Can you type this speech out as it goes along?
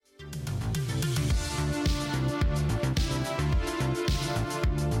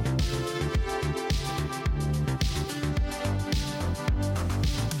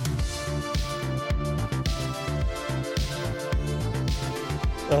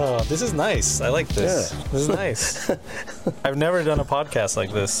Oh, this is nice. I like this. Yeah. This is nice. I've never done a podcast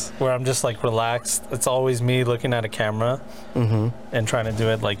like this where I'm just like relaxed. It's always me looking at a camera and trying to do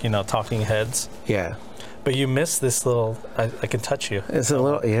it like, talking heads. Yeah. But you miss this little, I can touch you. It's a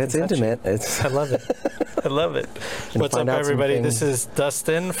little, it's intimate. I love it. I love it. What's up, everybody? This is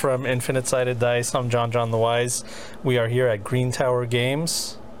Dustin from Infinite Sided Dice. I'm John the Wise. We are here at Green Tower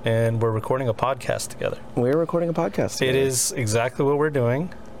Games, and we're recording a podcast together. We're recording a podcast together. It is exactly what we're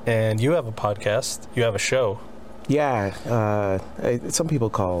doing. And you have a podcast. You have a show. Yeah. Some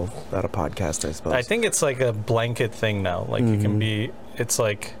people call that a podcast, I suppose. I think it's like a blanket thing now. Like it can be, it's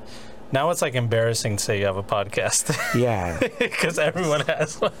like... Now it's like embarrassing to say you have a podcast. Yeah. Because everyone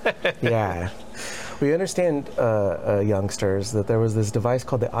has one. Yeah. We understand, youngsters, that there was this device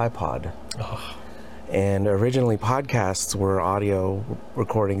called the iPod. Oh. And originally podcasts were audio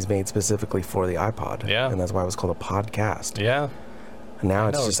recordings made specifically for the iPod. Yeah. And that's why it was called a podcast. Yeah. And now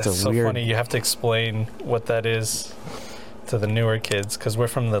it's just that's a so weird... funny. You have to explain what that is to the newer kids, because we're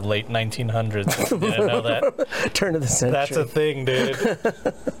from the late 1900s. You didn't know that? Turn of the century. That's a thing, dude.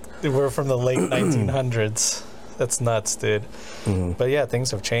 We're from the late 1900s. That's nuts, dude. Mm-hmm. But yeah, things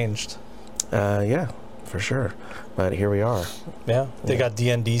have changed. Yeah, for sure. But here we are. Yeah. They got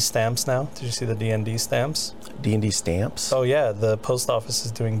D&D stamps now. Did you see the D&D stamps? D&D stamps? Oh, yeah. The post office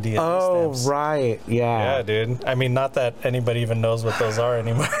is doing D&D stamps. Oh, right. Yeah. Yeah, dude. I mean, not that anybody even knows what those are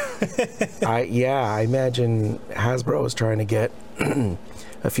anymore. I imagine Hasbro was trying to get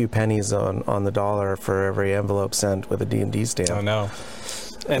a few pennies on the dollar for every envelope sent with a D&D stamp. I know.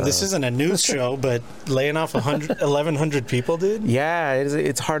 And this isn't a news show, but laying off 1,100 people, dude? Yeah,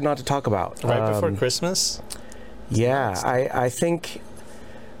 it's hard not to talk about. Right before Christmas? Yeah, I think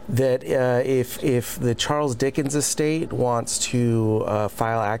that if the Charles Dickens estate wants to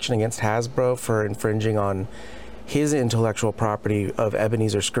file action against Hasbro for infringing on his intellectual property of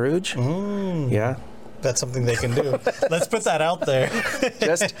Ebenezer Scrooge, yeah. That's something they can do. Let's put that out there.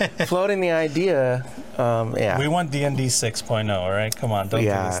 Just floating the idea. Yeah. We want D&D 6.0, all right? Come on, don't do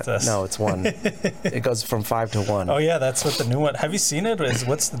this to us. No, it's 1. It goes from 5 to 1. Oh, yeah, that's what the new one... Have you seen it?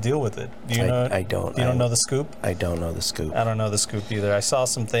 What's the deal with it? Do you know? I don't. You don't know the scoop? I don't know the scoop. I don't know the scoop either. I saw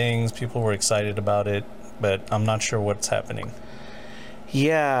some things. People were excited about it, but I'm not sure what's happening.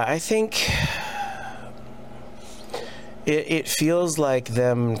 Yeah, I think... It feels like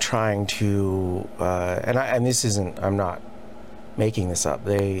them trying to, and this isn't, I'm not making this up.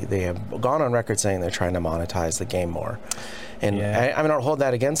 They have gone on record saying they're trying to monetize the game more. And I don't hold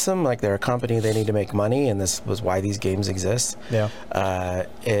that against them. Like, they're a company, they need to make money, and this was why these games exist. Yeah.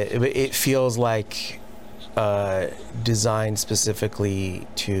 It feels like designed specifically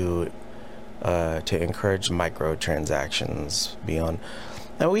to encourage microtransactions beyond.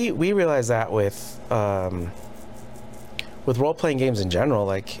 Now, we realize that with role-playing games in general,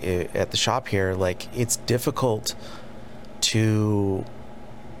 like at the shop here, like it's difficult to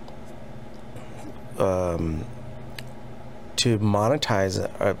monetize.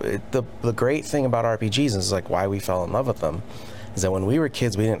 The great thing about RPGs is like why we fell in love with them is that when we were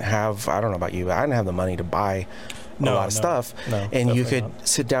kids, we didn't have, I don't know about you, but I didn't have the money to buy a lot of stuff. No, and you could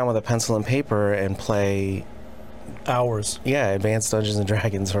sit down with a pencil and paper and play hours. Yeah, Advanced Dungeons and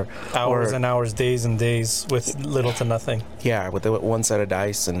Dragons, or hours and hours, days and days with little to nothing. Yeah, with one set of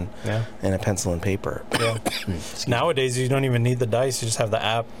dice and a pencil and paper. Yeah. Nowadays, you don't even need the dice. You just have the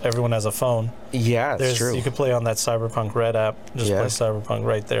app. Everyone has a phone. Yeah, that's true. You could play on that Cyberpunk Red app. Just play Cyberpunk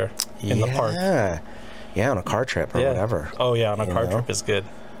right there in the park. Yeah, on a car trip or whatever. Oh yeah, on a car trip is good.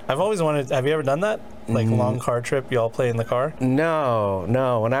 I've always wanted. Have you ever done that? Like a long car trip, you all play in the car?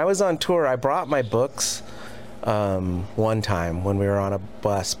 No. When I was on tour, I brought my books. One time when we were on a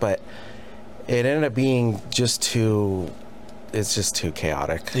bus, but it ended up being just too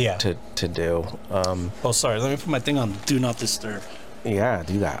chaotic to do. Oh, sorry, let me put my thing on Do Not Disturb. Yeah,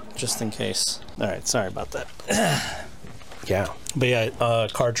 do that. Just in case. All right, sorry about that. Yeah. But yeah,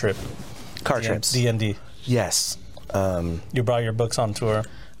 car trip. Car trips. D&D. Yes. You brought your books on tour.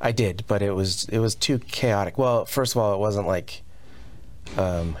 I did, but it was too chaotic. Well, first of all, it wasn't like,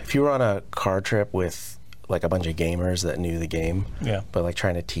 if you were on a car trip with like a bunch of gamers that knew the game, but like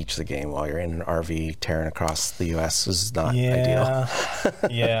trying to teach the game while you're in an RV tearing across the US is not ideal.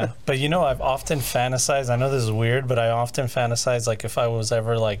 Yeah, but I've often fantasized, I know this is weird, but I often fantasize like if I was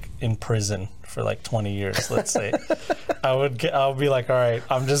ever like in prison for like 20 years, let's say, I'll be like, all right,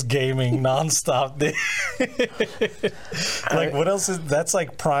 I'm just gaming nonstop. Like what else that's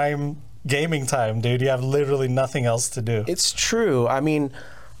like prime gaming time, dude. You have literally nothing else to do. It's true. I mean,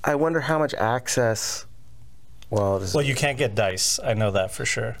 I wonder how much access Well, you can't get dice. I know that for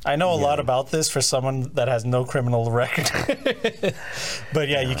sure. I know a lot about this for someone that has no criminal record. But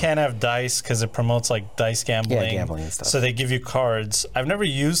you can't have dice because it promotes like dice gambling. Yeah, gambling and stuff. So they give you cards. I've never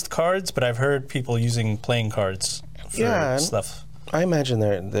used cards, but I've heard people using playing cards for stuff. I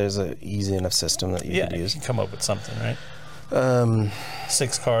imagine there's a easy enough system that you could use. You can come up with something, right?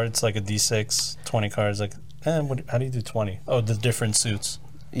 6 cards, like a D6, 20 cards, like, how do you do 20? Oh, the different suits.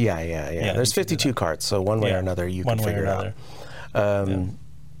 Yeah. There's 52 cards, so one way or another you can figure it out.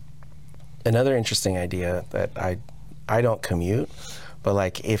 Another interesting idea that I don't commute, but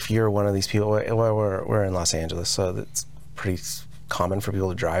like if you're one of these people, well, we're in Los Angeles, so it's pretty common for people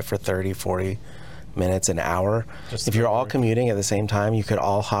to drive for 30, 40 minutes, an hour. If you're all commuting at the same time, you could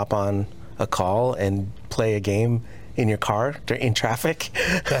all hop on a call and play a game in your car in traffic.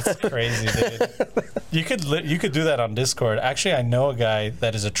 That's crazy, dude. You could do that on Discord. Actually, I know a guy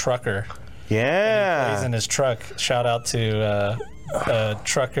that is a trucker. Yeah. He plays in his truck. Shout out to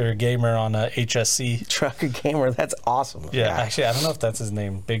Trucker Gamer on HSC. Trucker Gamer, that's awesome. Yeah, actually, I don't know if that's his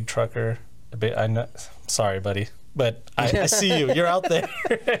name. Big Trucker. I know. Sorry, buddy. But I see you. You're out there.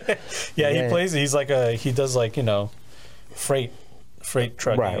 He plays. He's like he does like, freight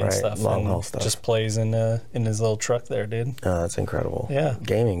trucking and stuff. Long haul stuff. Just plays in his little truck there, dude. Oh, that's incredible. Yeah.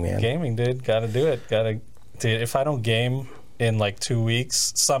 Gaming, man. Gaming, dude. Gotta do it. Dude, if I don't game in like 2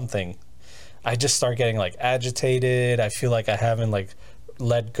 weeks, I just start getting like agitated. I feel like I haven't like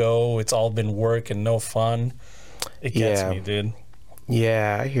let go. It's all been work and no fun. It gets me, dude.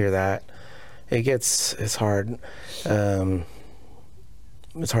 Yeah, I hear that. It's hard. It's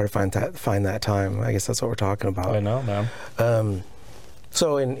hard to find that time. I guess that's what we're talking about. I know, man.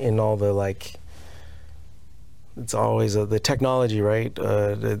 So in all the like, it's always the technology, right?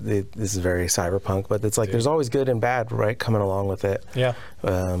 This is very cyberpunk, but it's like there's always good and bad, right, coming along with it. Yeah.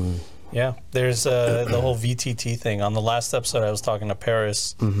 There's the whole VTT thing. On the last episode, I was talking to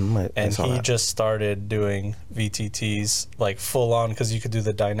Paris, and he just started doing VTTs like full on because you could do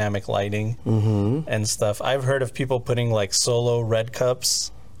the dynamic lighting and stuff. I've heard of people putting like solo red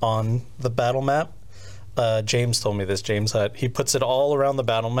cups on the battle map. James told me this, James Hutt. He puts it all around the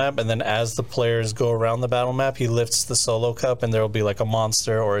battle map, and then as the players go around the battle map, he lifts the solo cup, and there will be like a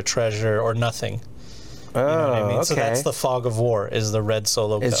monster or a treasure or nothing. You know what I mean? Okay. So that's the fog of war, is the red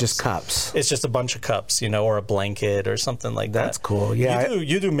solo cups. It's just cups. It's just a bunch of cups, or a blanket or something like that. That's cool. Yeah.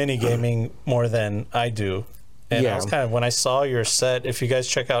 You do mini gaming more than I do. And I was kind of, when I saw your set, if you guys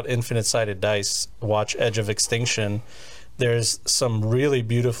check out Infinite Sided Dice, watch Edge of Extinction, there's some really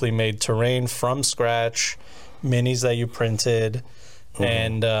beautifully made terrain from scratch, minis that you printed,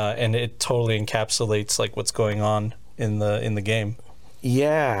 and it totally encapsulates like what's going on in the game.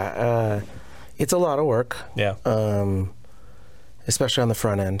 Yeah. It's a lot of work. Yeah. Especially on the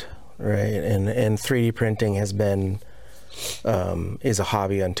front end, right? And 3D printing has been is a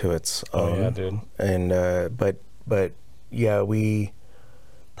hobby unto its own. Oh yeah, dude. And but yeah, we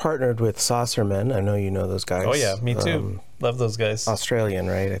partnered with Saucermen. I know you know those guys. Oh yeah, me too. Love those guys. Australian,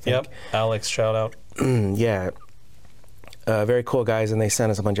 right? I think. Yep. Alex, shout out. Yeah. Very cool guys, and they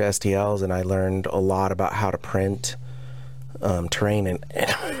sent us a bunch of STLs, and I learned a lot about how to print terrain and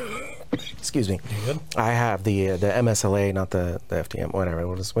excuse me. You good? I have the MSLA, not the FDM, whatever.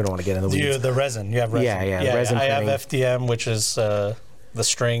 We don't want to get in the weeds. The resin. You have resin. Yeah. Resin I printing. have FDM, which is the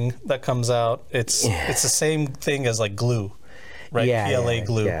string that comes out. It's the same thing as like glue, right? PLA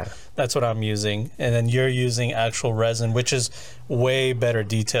glue. Yeah. That's what I'm using. And then you're using actual resin, which is way better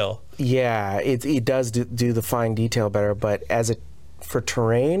detail. Yeah, it does do the fine detail better, but for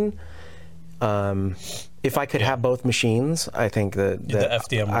terrain, if I could have both machines, I think that The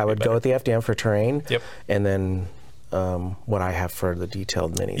FDM I would go with the FDM for terrain. Yep. And then what I have for the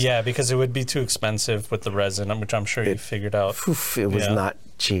detailed minis. Yeah, because it would be too expensive with the resin, which I'm sure you figured out. It was not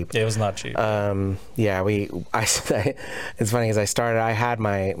cheap. It was not cheap. It's funny, as I started, I had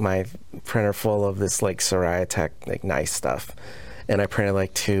my printer full of this like Soraya Tech like nice stuff. And I printed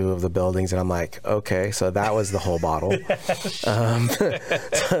like 2 of the buildings, and I'm like, okay, so that was the whole bottle. So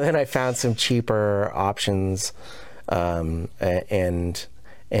then I found some cheaper options, and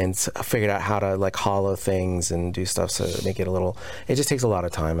figured out how to like hollow things and do stuff so to make it a little. It just takes a lot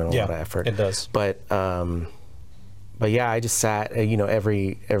of time and a lot of effort. It does. But yeah, I just sat.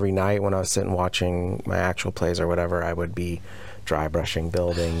 Every night when I was sitting watching my actual plays or whatever, I would be dry brushing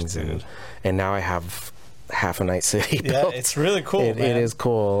buildings, and now I have half a night city built. It's really cool. It is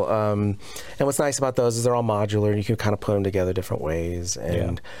cool. And what's nice about those is they're all modular. You can kind of put them together different ways.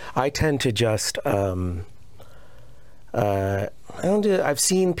 And I tend to just I don't do. I've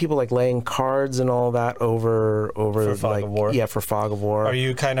seen people like laying cards and all that over For Fog like of War? yeah, for Fog of War. Are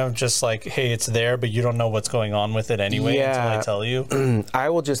you kind of just like, hey, it's there, but you don't know what's going on with it anyway until I tell you? I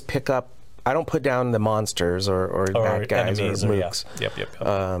will just pick up. I don't put down the monsters or bad guys or enemies mooks.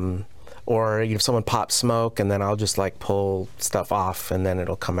 Yep. Or if someone pops smoke, and then I'll just like pull stuff off, and then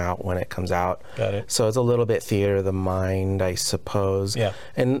it'll come out when it comes out. Got it. So it's a little bit theater of the mind, I suppose. Yeah.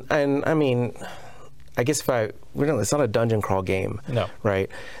 And I mean, I guess it's not a dungeon crawl game. No. Right?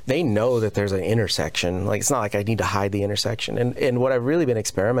 They know that there's an intersection. Like, it's not like I need to hide the intersection. And what I've really been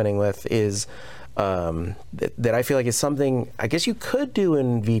experimenting with is that I feel like is something I guess you could do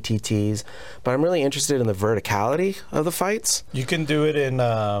in VTTs, but I'm really interested in the verticality of the fights. You can do it in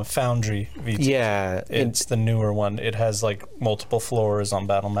Foundry VTT. Yeah. It's the newer one. It has like multiple floors on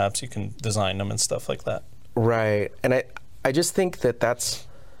battle maps. You can design them and stuff like that. Right. And I just think that that's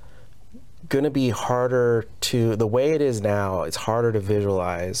going to be harder to, the way it is now, it's harder to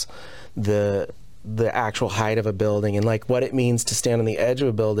visualize the actual height of a building and like what it means to stand on the edge of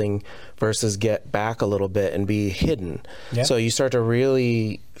a building versus get back a little bit and be hidden. Yeah. So you start to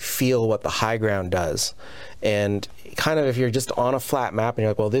really feel what the high ground does. And kind of if you're just on a flat map and you're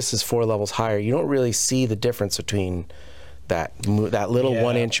like, well, this is 4 levels higher, you don't really see the difference between that little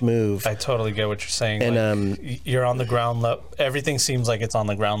 1-inch move. I totally get what you're saying. And like, you're on the ground level. Everything seems like it's on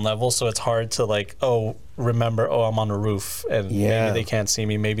the ground level, so it's hard to like, remember, I'm on a roof, and maybe they can't see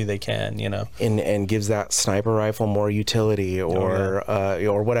me, maybe they can, you know. And gives that sniper rifle more utility, or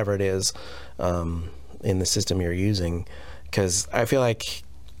whatever it is in the system you're using, because I feel like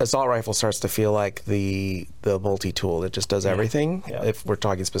assault rifle starts to feel like the multi-tool. It just does everything. Yeah. If we're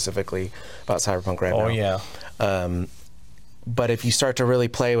talking specifically about Cyberpunk right now. Oh yeah. But if you start to really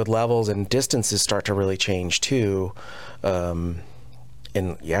play with levels and distances start to really change too, and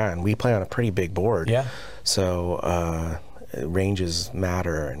we play on a pretty big board. Yeah. So ranges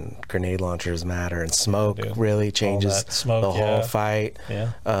matter, and grenade launchers matter, and smoke really changes the whole fight.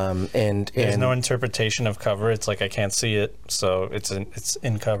 Yeah. And there's no interpretation of cover. It's like I can't see it, so it's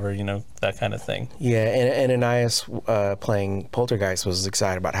in cover. You know, that kind of thing. Yeah. And Anais playing Poltergeist was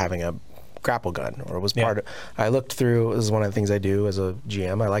excited about having a grapple gun, or was part of. I looked through. This is one of the things I do as a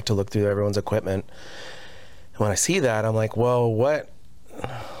GM. I like to look through everyone's equipment. And when I see that, I'm like, well,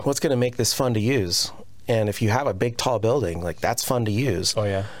 what's going to make this fun to use? And if you have a big, tall building, like that's fun to use. Oh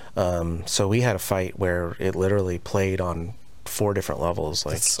yeah. So we had a fight where it literally played on 4 different levels,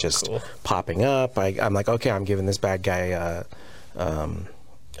 like so just cool. popping up. I'm like, okay, I'm giving this bad guy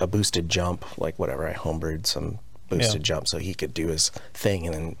a boosted jump, like whatever. I homebrewed some boosted jump so he could do his thing,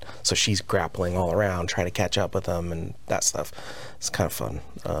 and then so she's grappling all around trying to catch up with him and that stuff. It's kind of fun.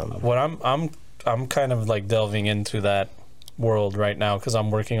 What I'm kind of like delving into that world right now because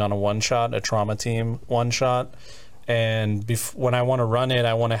I'm working on a trauma team one-shot, and when I want to run it,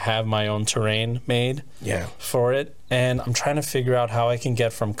 I want to have my own terrain made for it, and I'm trying to figure out how I can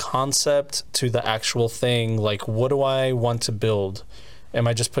get from concept to the actual thing. Like, what do I want to build? Am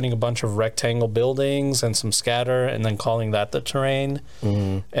I just putting a bunch of rectangle buildings and some scatter and then calling that the terrain?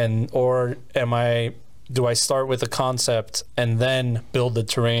 Mm-hmm. Or do I start with a concept and then build the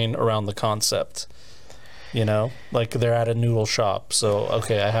terrain around the concept? You know, like they're at a noodle shop. So,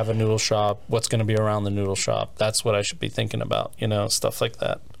 okay, I have a noodle shop. What's going to be around the noodle shop? That's what I should be thinking about, you know, stuff like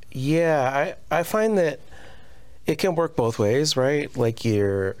that. Yeah, I find that it can work both ways, right? Like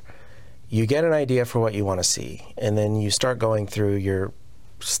you get an idea for what you want to see, and then you start going through your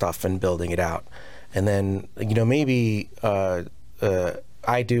stuff and building it out. And then, you know, maybe I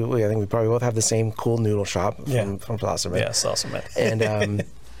think we probably both have the same cool noodle shop from Blossom. Yeah, Blossom. And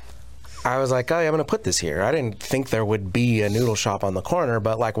I was like, I'm going to put this here. I didn't think there would be a noodle shop on the corner,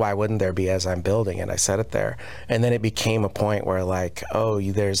 but like, why wouldn't there be as I'm building it? I set it there. And then it became a point where like,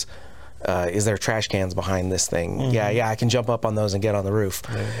 is there trash cans behind this thing? Mm-hmm. Yeah, I can jump up on those and get on the roof.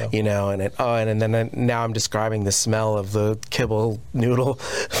 You know, and then now I'm describing the smell of the kibble noodle,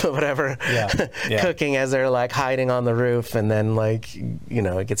 whatever, cooking as they're like hiding on the roof, and then like, you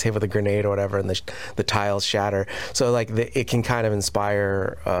know, it gets hit with a grenade or whatever, and the tiles shatter. So like it can kind of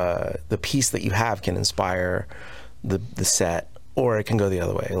inspire the piece that you have can inspire the set. Or it can go the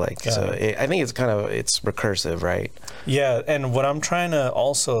other way. Like, I think it's recursive, right? Yeah, and what I'm trying to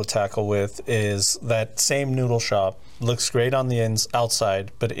also tackle with is that same noodle shop looks great on the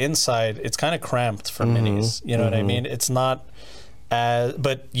outside, but inside it's kind of cramped for minis. You know what I mean? It's not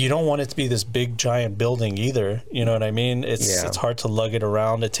but you don't want it to be this big giant building either. You know what I mean? It's hard to lug it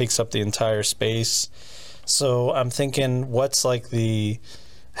around. It takes up the entire space. So I'm thinking, what's like the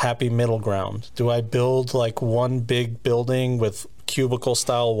happy middle ground? Do I build like one big building with cubicle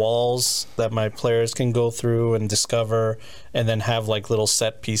style walls that my players can go through and discover, and then have like little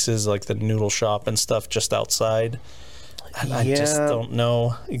set pieces like the noodle shop and stuff just outside. And I just don't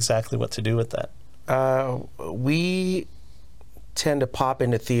know exactly what to do with that. We tend to pop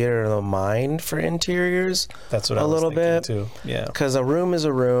into theater of the mind for interiors. That's what I was thinking bit too. Yeah, because a room is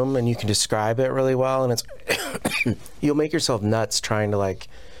a room, and you can describe it really well, and it's you'll make yourself nuts trying to like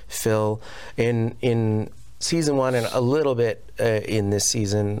fill in season 1 and a little bit in this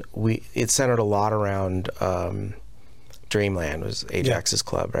season. It centered a lot around Dreamland, was Ajax's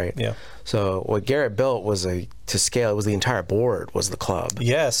club, right? Yeah. So what Garrett built was to scale. It was the entire board was the club.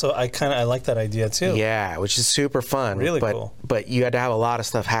 Yeah. So I like that idea too. Yeah, which is super fun. Really cool. But you had to have a lot of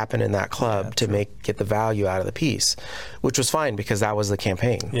stuff happen in that club to get the value out of the piece, which was fine because that was the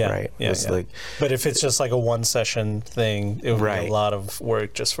campaign, right? Yeah. Like, but if it's just like a 1 session thing, it would be a lot of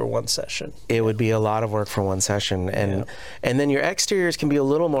work just for 1 session. It would be a lot of work for 1 session, and then your exteriors can be a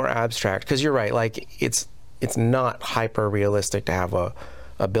little more abstract because you're right. Like it's not hyper realistic to have a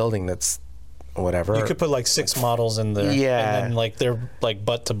building that's whatever. You could put like 6 models in there. Yeah. And then like they're like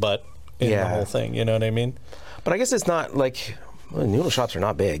butt to butt in the whole thing. You know what I mean? But I guess it's not like noodle shops are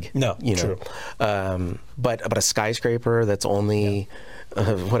not big. No, true. But a skyscraper that's only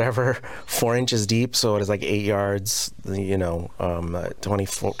 4 inches deep, so it is like 8 yards. 20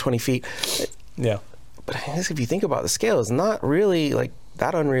 feet. Yeah. But I guess if you think about the scale, it's not really like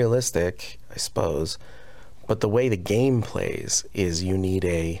that unrealistic, I suppose. But the way the game plays is you need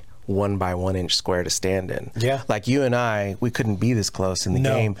a 1 by 1 inch square to stand in. Yeah. Like you and I, we couldn't be this close in the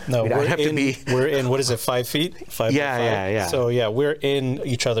game. No, we're in, what is it, 5 feet? 5 yeah, by 5? Yeah. So yeah, we're in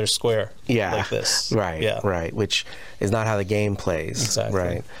each other's square. Yeah. Like this. Right. Yeah. Right. Which is not how the game plays. Exactly.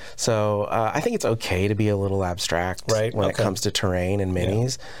 Right. So I think it's okay to be a little abstract when it comes to terrain and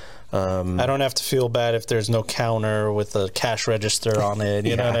minis. Yeah. I don't have to feel bad if there's no counter with a cash register on it.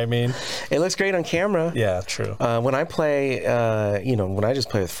 You know what I mean? It looks great on camera. Yeah, true. When I play, when I just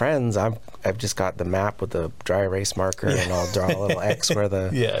play with friends, I've just got the map with the dry erase marker, and I'll draw a little X where the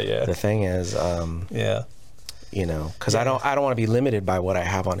the thing is. Because I don't want to be limited by what I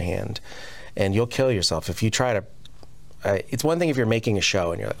have on hand, and you'll kill yourself if you try to. It's one thing if you're making a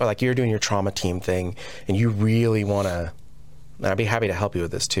show and you're like you're doing your trauma team thing, and you really want to. And I'd be happy to help you with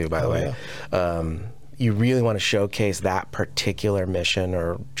this too, by the way. Yeah. You really want to showcase that particular mission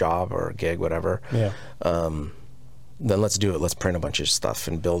or job or gig, whatever. Yeah. Then let's do it. Let's print a bunch of stuff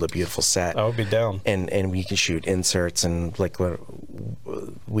and build a beautiful set. I would be down. And we can shoot inserts and like what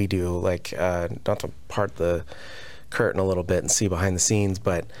we do, like not to part the curtain a little bit and see behind the scenes,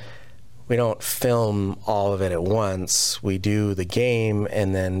 but we don't film all of it at once. We do the game,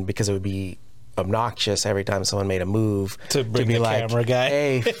 and then because it would be obnoxious every time someone made a move to bring be the like, camera guy.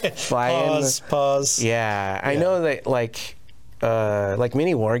 Hey, fly pause. Yeah, I know that like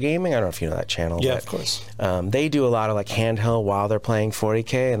Mini Wargaming. I don't know if you know that channel. Yeah, but, of course. They do a lot of like handheld while they're playing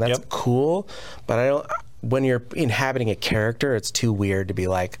 40K, and that's cool. But I don't. When you're inhabiting a character, it's too weird to be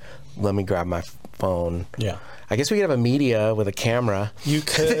like, let me grab my phone. Yeah. I guess we could have a media with a camera. You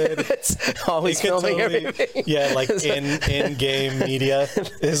could. It's always filming everything. Yeah, like in-game media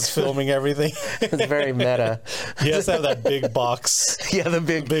is filming everything. It's very meta. He has to have that big box. Yeah, the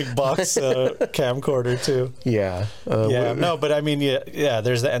big box camcorder too. Yeah. No, but I mean,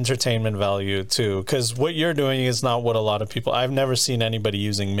 there's the entertainment value too, because what you're doing is not what a lot of people. I've never seen anybody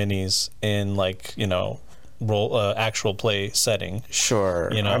using minis in like actual play setting.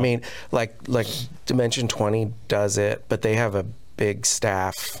 Sure. I mean, like Dimension 20 does it, but they have a big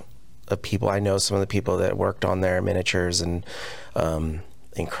staff of people. I know some of the people that worked on their miniatures, and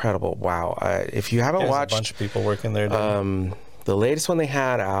incredible. Wow. If you haven't watched, a bunch of people working there. The latest one they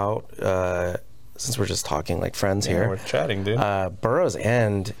had out, since we're just talking like friends here. We're chatting, dude. Burrow's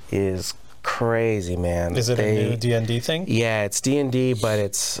End is crazy, man. Is it a new D&D thing? Yeah, it's D&D, but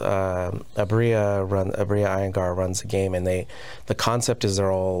it's Abria Iyengar runs the game, and the concept is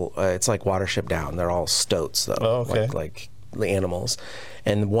they're all it's like Watership Down. They're all stoats though. Oh, okay. Like the animals,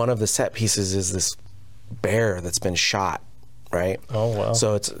 and one of the set pieces is this bear that's been shot, right? Oh wow!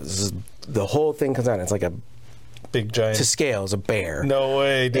 So it's the whole thing comes out. It's like a big giant to scale is a bear. No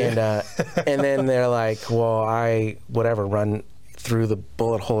way, dude. And then they're like, well, run through the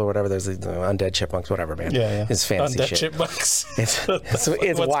bullet hole or whatever. There's the undead chipmunks, whatever, man. Yeah. It's fancy undead shit. Chipmunks. It's What's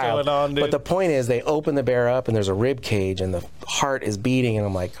wild. Going on, dude? But the point is, they open the bear up and there's a rib cage and the heart is beating, and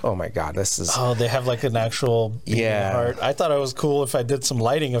I'm like, oh my god, this is. Oh, they have like an actual beating heart. I thought it was cool if I did some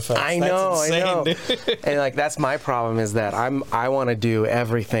lighting effects. I know. Dude. And like that's my problem is that I want to do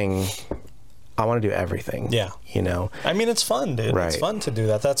everything. I want to do everything. Yeah. I mean, it's fun, dude. Right. It's fun to do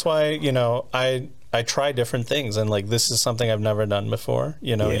that. That's why I try different things, and like this is something I've never done before,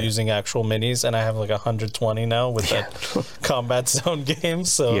 using actual minis, and I have like 120 now with that combat zone game,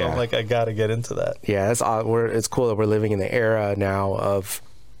 so I'm like, I gotta get into that. Yeah, it's odd. It's cool that we're living in the era now of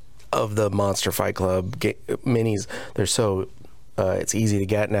the Monster Fight Club minis. They're so it's easy to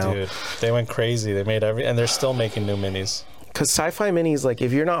get now. Dude, they went crazy. They made and they're still making new minis. Because sci-fi minis, like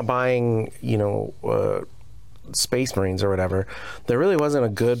if you're not buying, Space Marines or whatever, there really wasn't a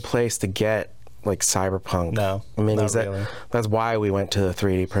good place to get like Cyberpunk minis. Not really. That's why we went to the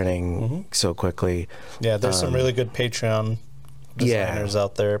 3D printing so quickly. Yeah, there's some really good Patreon designers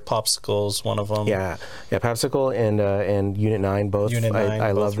out there. Popsicle's one of them. Yeah, Popsicle and Unit 9 both.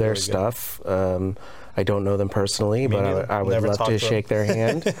 I love their really stuff. I don't know them personally, but I would love to shake their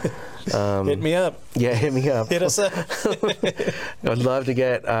hand. Hit me up. Yeah, hit me up. Hit us up. I would love to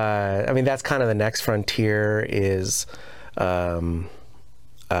get. That's kind of the next frontier is,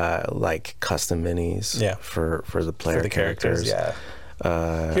 like custom minis. Yeah. For the player for the characters. Yeah.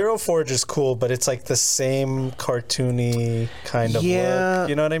 Hero Forge is cool, but it's like the same cartoony kind of look.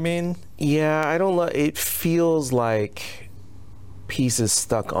 You know what I mean? Yeah, I don't. It feels like pieces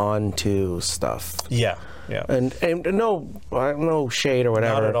stuck onto stuff. Yeah. And no shade or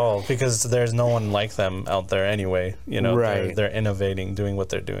whatever. Not at all, because there's no one like them out there anyway. Right. They're innovating, doing what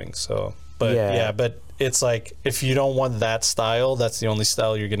they're doing. So, but it's like if you don't want that style, that's the only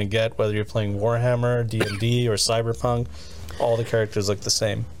style you're gonna get. Whether you're playing Warhammer, D&D, or Cyberpunk, all the characters look the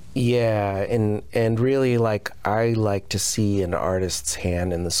same. Yeah, and really, like, I like to see an artist's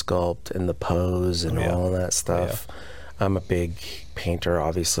hand in the sculpt and the pose and all of that stuff. Yeah. I'm a big painter,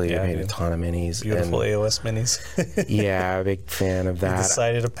 obviously. I made a ton of minis. Beautiful AOS minis. Yeah, a big fan of that. You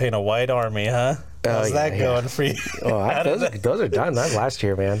decided to paint a white army, huh? How's that going for you? Those are done. That last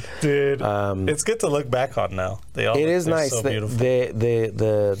year, man. Dude, it's good to look back on now. It is nice. So beautiful.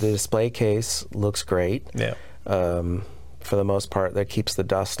 The display case looks great. Yeah. For the most part, that keeps the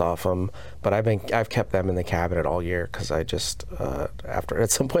dust off them. But I've kept them in the cabinet all year because I just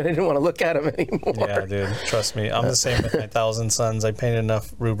at some point I didn't want to look at them anymore. Yeah, dude, trust me, I'm the same with my Thousand Suns. I painted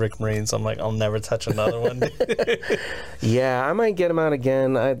enough Rubric Marines. I'm like, I'll never touch another one. Yeah, I might get them out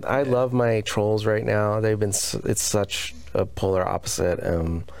again. I love my Trolls right now. It's such a polar opposite.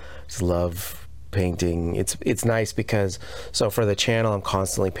 Just love painting. It's nice because for the channel I'm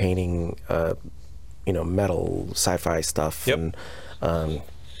constantly painting. Metal sci-fi stuff. Yep. And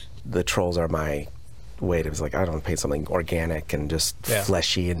the Trolls are my way to, like, I don't want to paint something organic and just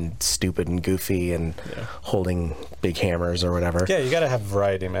fleshy and stupid and goofy and holding big hammers or whatever. Yeah, you got to have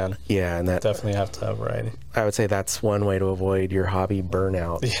variety, man. Yeah, and that definitely have to have variety. I would say that's one way to avoid your hobby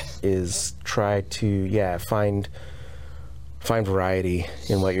burnout is try to find variety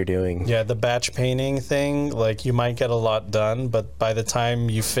in what you're doing. Yeah, the batch painting thing, like, you might get a lot done, but by the time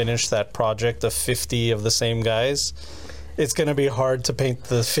you finish that project of 50 of the same guys, it's going to be hard to paint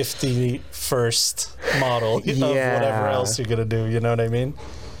the 51st model of whatever else you're going to do, you know what I mean?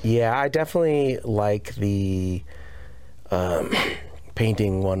 Yeah, I definitely like the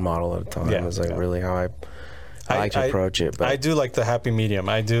painting one model at a time. Is like really how I like to approach it. But I do like the happy medium.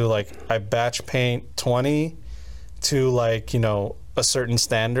 I batch paint 20 to a certain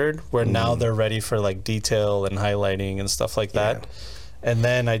standard where now they're ready for like detail and highlighting and stuff like that, and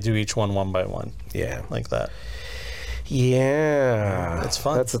then I do each one by one. Yeah, like that. Yeah, it's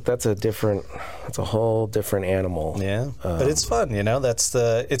fun. That's a whole different animal. Yeah, but it's fun.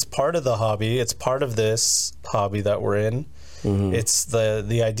 It's part of the hobby. It's part of this hobby that we're in. Mm-hmm. It's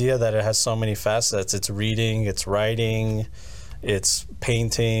the idea that it has so many facets. It's reading, it's writing, it's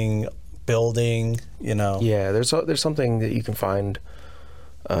painting, building, Yeah, there's something that you can find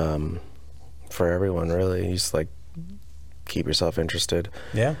for everyone, really. You just, like, keep yourself interested.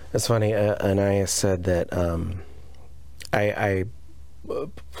 Yeah. It's funny, Anaya said that I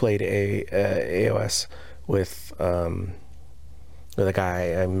played AOS with a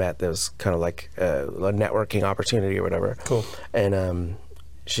guy I met that was kind of like a networking opportunity or whatever. Cool. And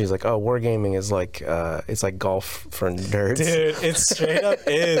she's like, "Oh, wargaming is like it's like golf for nerds." Dude, it straight up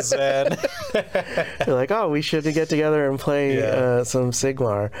is, man. You're like, "Oh, we should get together and play some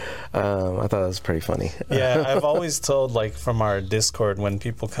Sigmar." I thought that was pretty funny. Yeah, I've always told, like, from our Discord when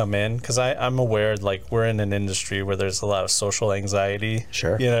people come in, because I'm aware, like, we're in an industry where there's a lot of social anxiety.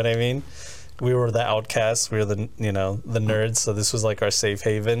 Sure. You know what I mean? We were the outcasts. We were the nerds. So this was like our safe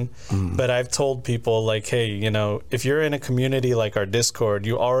haven. Mm. But I've told people, like, hey, if you're in a community like our Discord,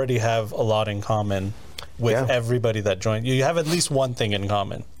 you already have a lot in common with everybody that joined. You have at least one thing in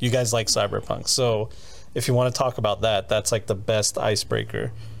common. You guys like Cyberpunk. So if you want to talk about that, that's like the best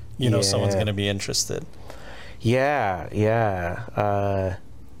icebreaker. Someone's going to be interested. Yeah.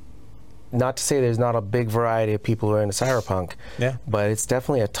 not to say there's not a big variety of people who are into Cyberpunk, but it's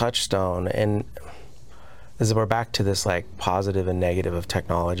definitely a touchstone. And we're back to this like positive and negative of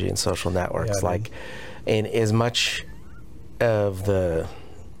technology and social networks. In as much of the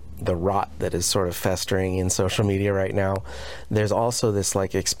rot that is sort of festering in social media right now, there's also this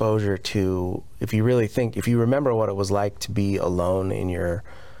like exposure to, if you remember what it was like to be alone in your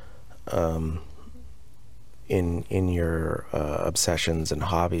in your obsessions and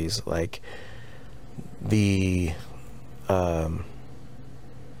hobbies, like the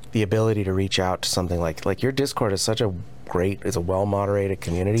ability to reach out to something like your Discord is such a it's a well-moderated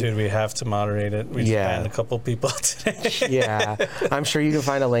community. Dude, we have to moderate it. We banned a couple people today. Yeah, I'm sure you can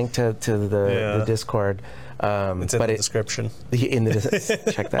find a link to the Discord. It's in the description.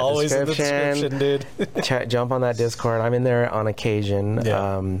 Check that Always description. In the description, dude. Jump on that Discord. I'm in there on occasion.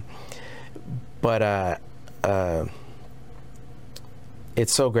 Yeah.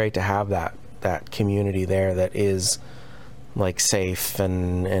 It's so great to have that community there that is like safe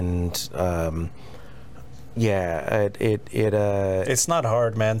and it's not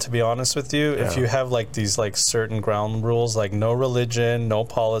hard, man, to be honest with you. If you have like these like certain ground rules, like no religion, no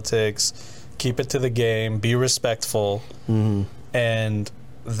politics, keep it to the game, be respectful, and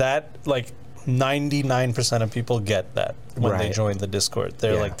that like 99% of people get that when they join the Discord.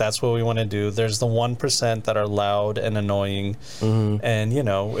 They're like, that's what we want to do. There's the 1% that are loud and annoying, and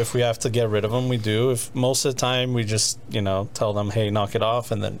if we have to get rid of them, we do. If most of the time we just tell them, hey, knock it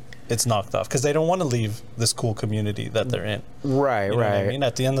off, and then it's knocked off because they don't want to leave this cool community that they're in. Right. What I mean,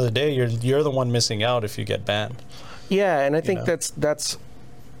 at the end of the day, you're the one missing out if you get banned. Yeah, and I think that's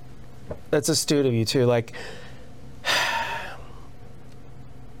astute of you too. Like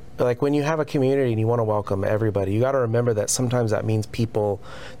when you have a community and you want to welcome everybody, you got to remember that sometimes that means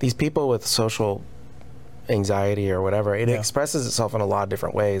these people with social anxiety or whatever, it expresses itself in a lot of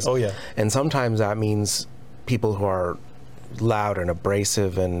different ways. Oh yeah. And sometimes that means people who are loud and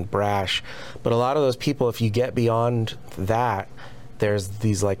abrasive and brash, but a lot of those people, if you get beyond that, there's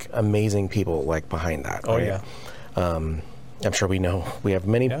these like amazing people like behind that. Oh yeah. I'm sure we have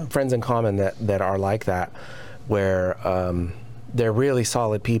many friends in common that are like that, where they're really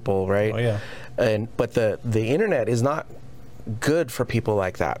solid people, right? Oh yeah. But the internet is not good for people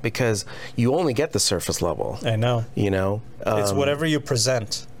like that because you only get the surface level. I know. It's whatever you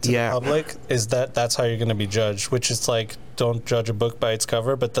present to the public that's how you're going to be judged, which is like, don't judge a book by its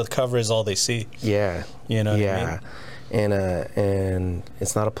cover, but the cover is all they see. Yeah. You know what I mean? And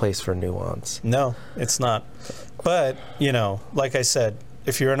it's not a place for nuance. No, it's not. But, like I said,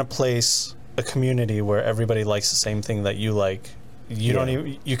 if you're in a community where everybody likes the same thing that you like,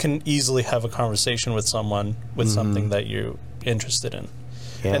 you can easily have a conversation with someone with something that you're interested in.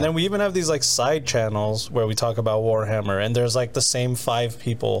 Yeah. And then we even have these like side channels where we talk about Warhammer, and there's like the same 5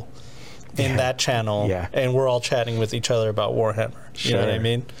 people in that channel, and we're all chatting with each other about Warhammer. You know what I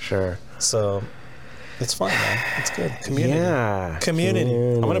mean? Sure. So it's fun, man. It's good. Community. Yeah. Community.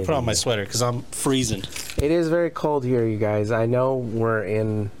 I'm going to put on my sweater because I'm freezing. It is very cold here, you guys. I know we're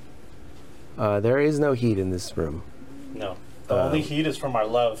in... there is no heat in this room. No. The only heat is from our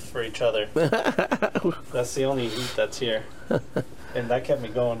love for each other. That's the only heat that's here. And that kept me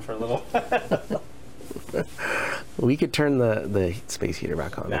going for a little. We could turn the space heater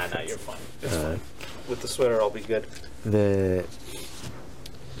back on. Nah, you're fine. It's fine. With the sweater, I'll be good.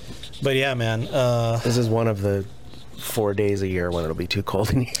 But yeah, man. This is one of the 4 days a year when it'll be too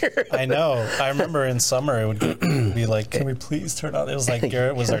cold in here. I know. I remember in summer it would be like, can we please turn on? It was like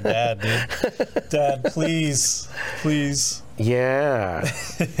Garrett was our dad, dude. Dad, please. Yeah.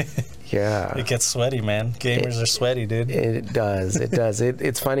 Yeah. It gets sweaty, man. Gamers are sweaty, dude. It does.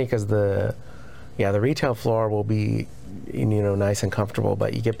 It's funny because the retail floor will be, nice and comfortable,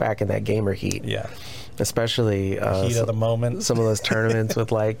 but you get back in that gamer heat. Yeah. Especially heat of the moment. Some of those tournaments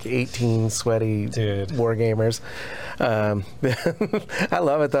with like 18 sweaty war gamers. I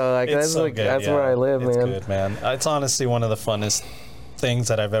love it though. Like that's where I live, it's man. It's good, man. It's honestly one of the funnest things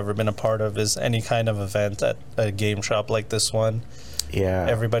that I've ever been a part of is any kind of event at a game shop like this one. Yeah.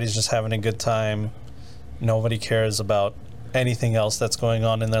 Everybody's just having a good time. Nobody cares about anything else that's going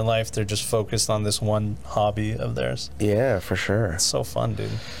on in their life. They're just focused on this one hobby of theirs. Yeah, for sure. It's so fun, dude.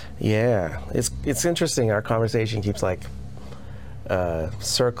 Yeah. It's interesting. Our conversation keeps like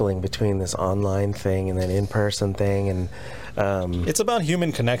circling between this online thing and then in-person thing, and it's about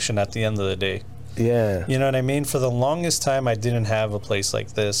human connection at the end of the day. Yeah. You know what I mean? For the longest time, I didn't have a place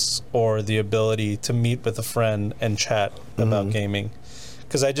like this or the ability to meet with a friend and chat about gaming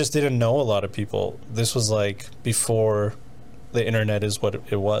because I just didn't know a lot of people. This was like before the internet is what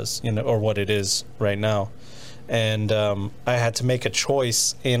it was, or what it is right now. And I had to make a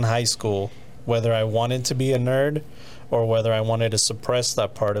choice in high school whether I wanted to be a nerd or whether I wanted to suppress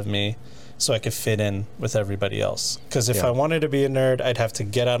that part of me so I could fit in with everybody else. Because if I wanted to be a nerd, I'd have to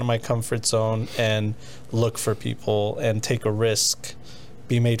get out of my comfort zone and look for people and take a risk,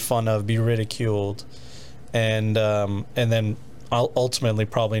 be made fun of, be ridiculed, and then I'll ultimately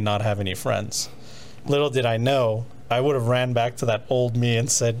probably not have any friends. Little did I know, I would have ran back to that old me and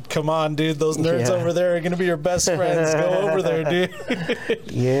said, come on, dude, those nerds over there are going to be your best friends. Go over there, dude.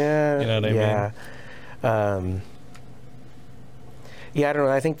 Yeah. You know what I mean? Yeah, I don't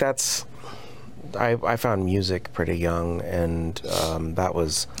know. I think that's... I found music pretty young, and that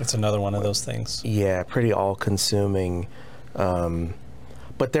was... It's another one of those things. Yeah, pretty all-consuming.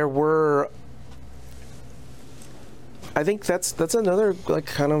 But there were... I think that's another, like,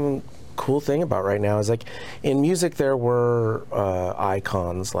 kind of cool thing about right now is, like, in music there were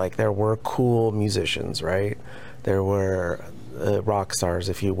icons. Like, there were cool musicians, right? There were rock stars,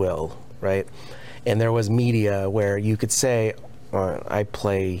 if you will, right? And there was media where you could say, I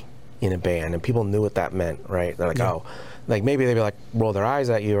play in a band, and people knew what that meant, right? They're like, oh, like maybe they'd be like, roll their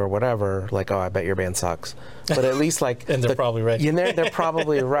eyes at you or whatever, like, oh, I bet your band sucks. But at least, like, and they're probably right. They're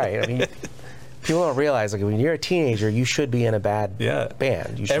probably right. I mean, people don't realize, like, when you're a teenager, you should be in a bad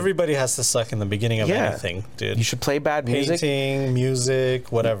band. Everybody has to suck in the beginning of anything, dude. You should play bad music. Painting,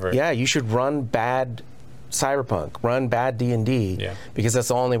 music, whatever. Yeah, you should run bad Cyberpunk, run bad D&D, because that's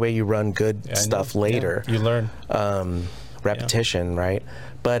the only way you run good stuff later. You learn. Repetition, right?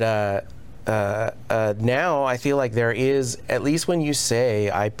 But now I feel like there is, at least when you say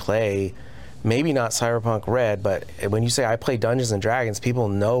I play, maybe not Cyberpunk Red, but when you say I play Dungeons and Dragons, people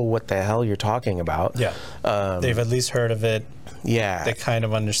know what the hell you're talking about. Yeah. They've at least heard of it. Yeah. They kind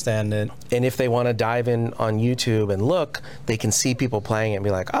of understand it. And if they want to dive in on YouTube and look, they can see people playing it and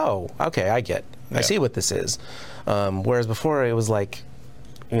be like, oh, okay, I see what this is. Whereas before it was like,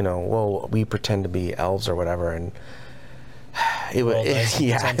 well, we pretend to be elves or whatever, and it was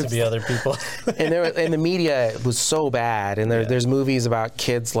pretend to be other people. and the media was so bad, and there's movies about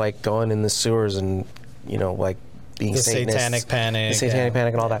kids like going in the sewers and like being the satanic panic,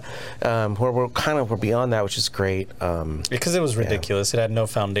 and all that. Where we're beyond that, which is great. Because it was ridiculous. It had no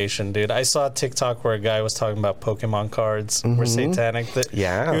foundation, dude. I saw a TikTok where a guy was talking about Pokemon cards were satanic. He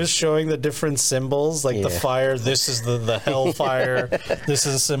was showing the different symbols, like the fire. This is the hellfire. This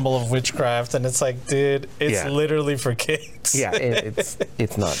is a symbol of witchcraft, and it's like, dude, it's literally for kids. Yeah,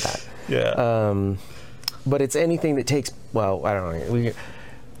 it's not that. Yeah. But it's anything that takes. Well, I don't know.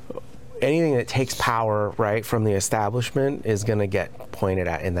 Anything that takes power, right, from the establishment is going to get pointed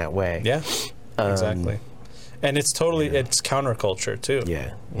at in that way. Yeah, exactly. And it's totally, it's counterculture, too.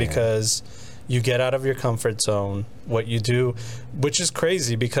 Yeah. Because you get out of your comfort zone, what you do, which is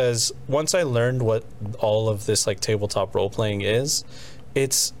crazy because once I learned what all of this, like, tabletop role-playing is,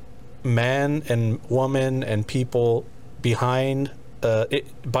 it's man and woman and people behind,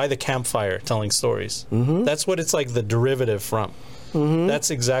 by the campfire telling stories. That's what it's like the derivative from.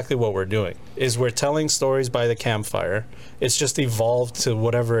 That's exactly what we're doing, is we're telling stories by the campfire. It's just evolved to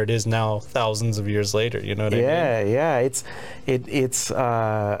whatever it is now, thousands of years later. You know what I mean? Yeah. It's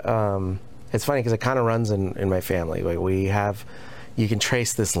funny because it kind of runs in my family. Like you can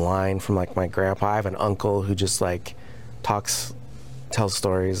trace this line from like my grandpa. I have an uncle who just like tells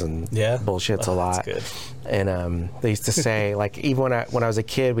stories and bullshits a lot. That's good. And they used to say, like, even when I was a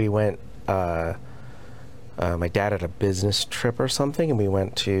kid, we went. My dad had a business trip or something, and we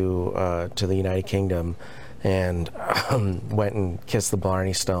went to the United Kingdom and went and kissed the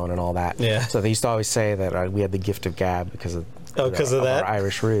Blarney Stone and all that. Yeah. So they used to always say that we had the gift of gab because of that? Our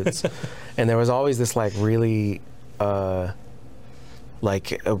Irish roots. And there was always this like really being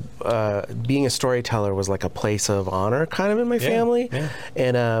a storyteller was like a place of honor kind of in my family. Yeah.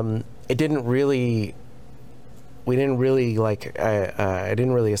 And it didn't really. We didn't really I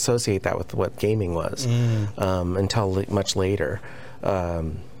didn't really associate that with what gaming was until much later,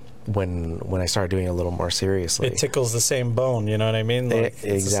 when I started doing it a little more seriously. It tickles the same bone, you know what I mean? Like, exactly.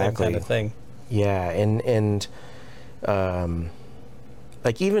 It's the same kind of thing. Yeah, and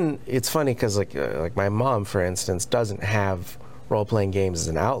like even it's funny because like my mom, for instance, doesn't have role-playing games as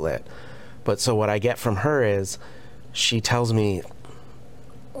an outlet, but so what I get from her is she tells me.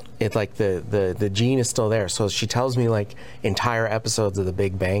 It's like the gene is still there, so she tells me like entire episodes of The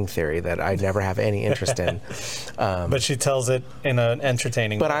Big Bang Theory that I never have any interest in. But she tells it in an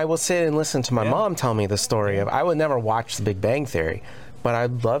entertaining way. But I will sit and listen to my mom tell me the story of. I would never watch The Big Bang Theory, but I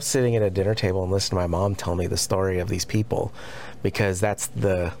love sitting at a dinner table and listen to my mom tell me the story of these people, because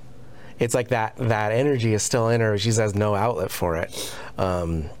it's like that energy is still in her. She just has no outlet for it.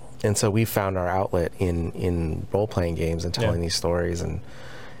 And so we found our outlet in role-playing games and telling these stories. And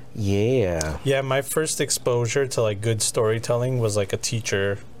yeah, my first exposure to like good storytelling was like a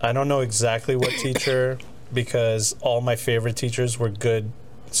teacher. I don't know exactly what teacher, because all my favorite teachers were good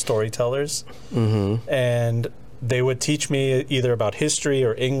storytellers. And they would teach me either about history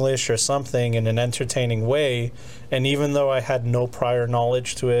or English or something in an entertaining way. And even though I had no prior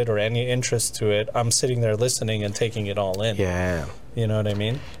knowledge to it or any interest to it, I'm sitting there listening and taking it all in. Yeah. You know what I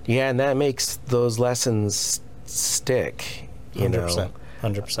mean? Yeah, and that makes those lessons stick, you 100%, know.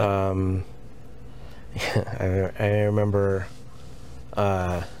 100%. I remember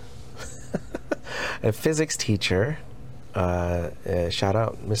a physics teacher, shout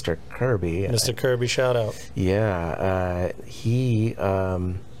out Mr. Kirby. Mr. Kirby, shout out. Yeah, he,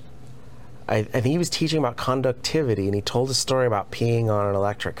 I think he was teaching about conductivity, and he told a story about peeing on an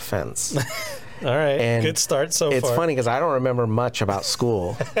electric fence. All right, And good start so far. It's funny because I don't remember much about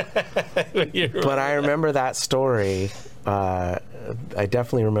school, but I remember that story. I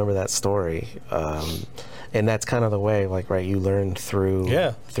definitely remember that story. And that's kind of the way, like, right, you learn through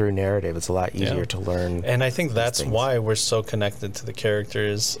narrative. It's a lot easier to learn. And I think that's why we're so connected to the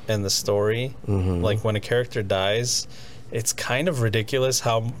characters and the story. Like, when a character dies, it's kind of ridiculous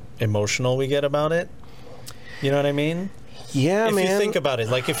how emotional we get about it. You know what I mean? Yeah, if man. you think about it,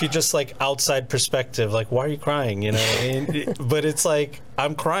 like, if you just, like, outside perspective, like, why are you crying? You know what I mean? But it's like,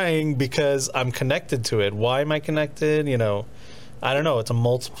 I'm crying because I'm connected to it. Why am I connected? You know, I don't know. It's a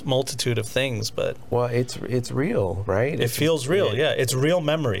multitude of things, but... Well, it's real, right? It feels real, yeah. It's real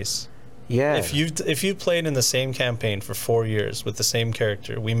memories. Yeah. If you played in the same campaign for 4 years with the same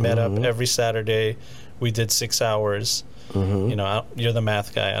character, we met up every Saturday, we did 6 hours... You know, you're the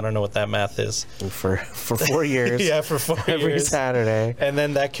math guy. I don't know what that math is. For 4 years. Yeah, for 4 years. Every Saturday. And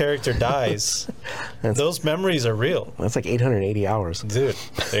then that character dies. Those memories are real. That's like 880 hours. Dude,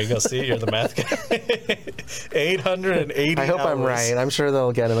 there you go. See, you're the math guy. 880 I hope hours. I'm right. I'm sure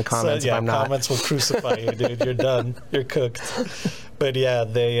they'll get in the comments if I'm not. Comments will crucify you, dude. You're done. You're cooked. But yeah,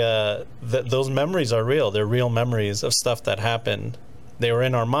 those memories are real. They're real memories of stuff that happened. They were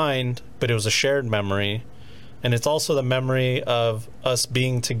in our mind, but it was a shared memory. And it's also the memory of us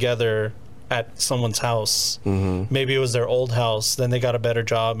being together at someone's house. Maybe it was their old house. Then they got a better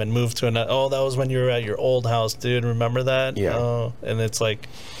job and moved to another. Oh, that was when you were at your old house, dude. Remember that? Yeah. Oh, and it's like,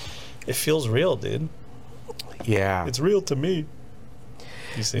 it feels real, dude. Yeah. It's real to me.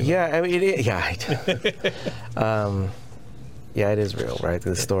 You see? Yeah, I mean, I do. Yeah, it is real, right?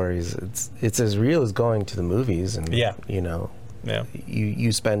 The stories. It's as real as going to the movies, and you know. Yeah,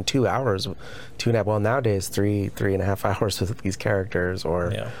 you spend 2 hours, 2.5. Well, nowadays 3.5 hours with these characters,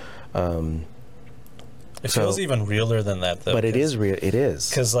 or it feels even realer than that, though. But it is real. It is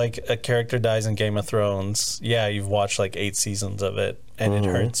because like a character dies in Game of Thrones. Yeah, you've watched like 8 seasons of it, and it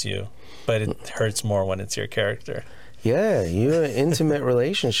hurts you, but it hurts more when it's your character. Yeah, you have an intimate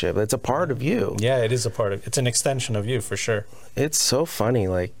relationship. It's a part of you. Yeah, it is a part of. It's an extension of you for sure. It's so funny.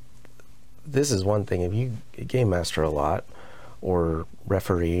 Like, this is one thing. If you game master a lot, or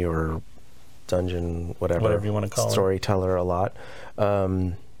referee, or dungeon, whatever you want to call storyteller a lot,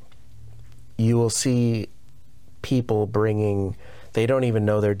 you will see people bringing, they don't even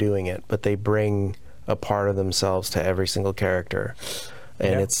know they're doing it, but they bring a part of themselves to every single character.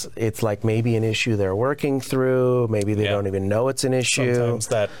 And it's like maybe an issue they're working through, maybe they don't even know it's an issue. Sometimes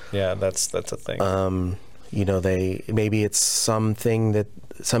that's a thing. You know, maybe it's something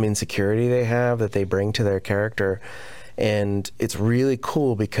some insecurity they have that they bring to their character. And it's really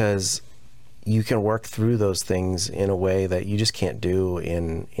cool because you can work through those things in a way that you just can't do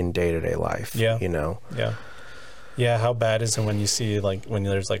in day-to-day life. Yeah. You know? Yeah. Yeah, how bad is it when you see, like, when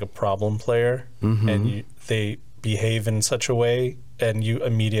there's, like, a problem player and they behave in such a way and you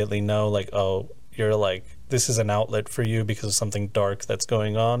immediately know, like, oh, you're, like, this is an outlet for you because of something dark that's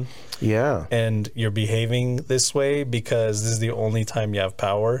going on. Yeah. And you're behaving this way because this is the only time you have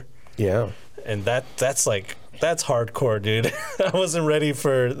power. Yeah. And that's like... That's hardcore, dude. I wasn't ready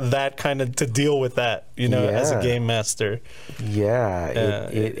for that kind of to deal with that, you know, as a game master. Yeah,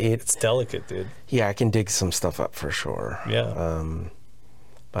 it's delicate, dude. Yeah, I can dig some stuff up for sure. Yeah.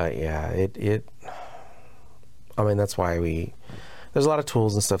 But yeah, I mean, that's why there's a lot of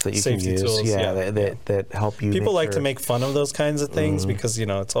tools and stuff that you Safety can use. Tools, that help you. People like to make fun of those kinds of things because, you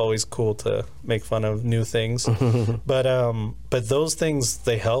know, it's always cool to make fun of new things. But those things,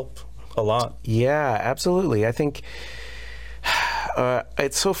 they help a lot. Yeah, absolutely. I think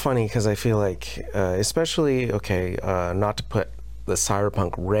it's so funny because I feel like, especially, not to put the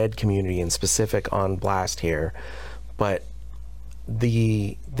Cyberpunk Red community in specific on blast here, but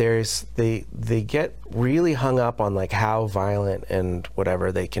they get really hung up on like how violent and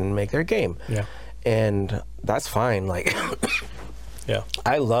whatever they can make their game. Yeah. And that's fine. Like, Yeah.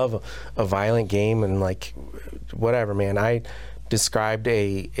 I love a violent game and like whatever, man. I described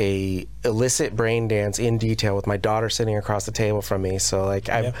a illicit brain dance in detail with my daughter sitting across the table from me. So like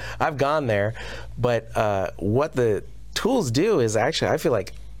I've gone there, but what the tools do is actually, I feel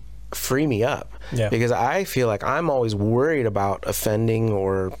like, free me up. Yeah. Because I feel like I'm always worried about offending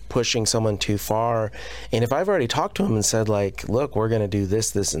or pushing someone too far. And if I've already talked to them and said like, look, we're going to do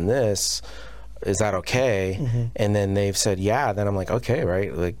this, this, and this, is that okay? Mm-hmm. And then they've said, yeah, then I'm like, okay,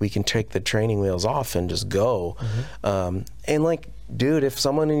 right? Like we can take the training wheels off and just go. Mm-hmm. And like, dude, if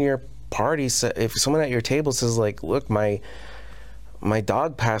someone in your party, if someone at your table says like, look, my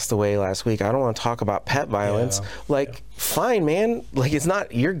dog passed away last week, I don't want to talk about pet violence. Fine, man. Like it's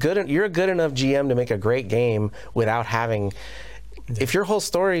not, you're a good enough GM to make a great game without having, if your whole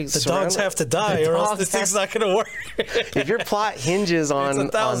story, the dogs have to die, or else this thing's not going to work. If your plot hinges on it's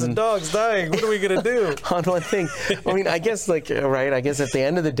 1,000 dogs dying, what are we going to do? On one thing. I mean, I guess like, right, I guess at the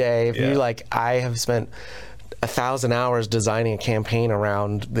end of the day, if you like, I have spent 1,000 hours designing a campaign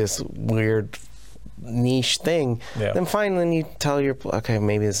around this weird niche thing, then fine, then you tell your, okay,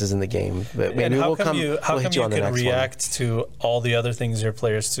 maybe this isn't the game, but maybe how come you can react to all the other things your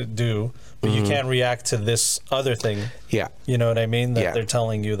players to do, but you can't react to this other thing? Yeah. You know what I mean? That they're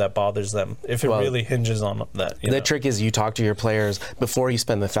telling you that bothers them. If it really hinges on that. The trick is you talk to your players before you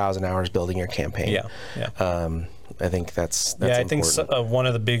spend the 1,000 hours building your campaign. Yeah. I think that's I important. think one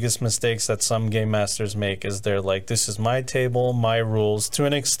of the biggest mistakes that some game masters make is they're like, this is my table, my rules. To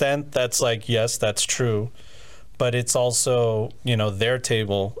an extent, that's like, yes, that's true. But it's also, their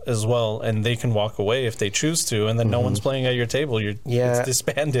table as well, and they can walk away if they choose to, and then no one's playing at your table. It's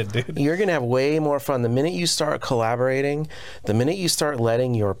disbanded, dude. You're going to have way more fun. The minute you start collaborating, the minute you start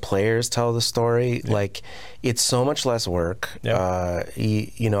letting your players tell the story, like, it's so much less work. I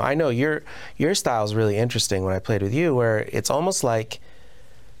know your style is really interesting when I played with you, where it's almost like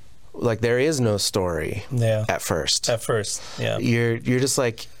there is no story at first. You're just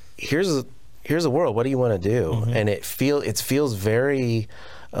like, here's a world. What do you want to do? And it feels very,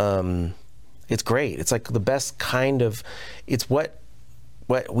 it's great. It's like the best kind of, it's what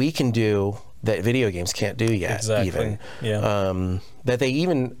we can do that video games can't do yet. Exactly. Even. That they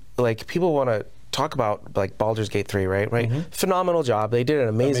even, like, people want to talk about, like, Baldur's Gate 3, right? Phenomenal job. They did an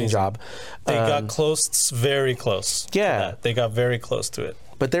amazing job. They got close, very close. Yeah. They got very close to it.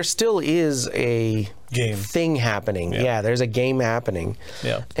 But there still is a game thing happening. Yeah, there's a game happening.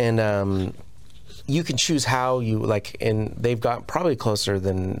 Yeah. And you can choose how you, like, and they've got probably closer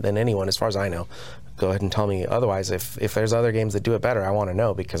than anyone, as far as I know. Go ahead and tell me otherwise. If there's other games that do it better, I want to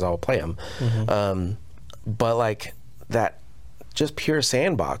know, because I'll play them. But like that, just pure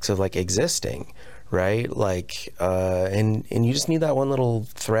sandbox of like existing, right? Like, and you just need that one little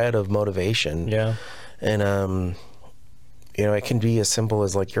thread of motivation. Yeah. And it can be as simple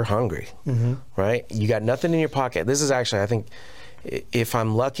as like, you're hungry, right? You got nothing in your pocket. This is actually, I think, if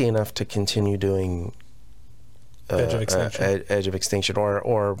I'm lucky enough to continue doing Edge of Extinction,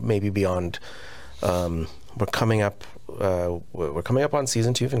 or maybe beyond, we're coming up on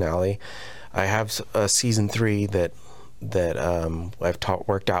season 2 finale. I have a season 3 that I've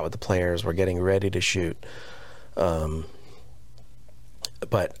worked out with the players. We're getting ready to shoot. But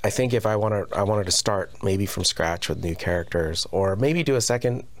I think if I wanted to start maybe from scratch with new characters, or maybe do a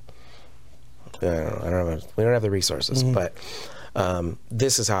second, I don't know, we don't have the resources, but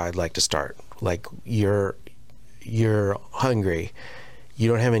this is how I'd like to start. Like, you're hungry, you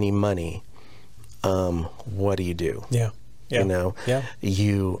don't have any money. What do you do? Do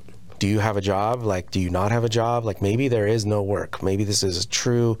you have a job? Like, do you not have a job? Like, maybe there is no work. Maybe this is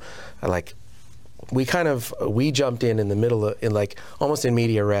true. Like, we jumped in the middle of, like, almost in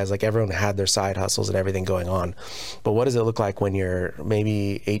media res, like everyone had their side hustles and everything going on. But what does it look like when you're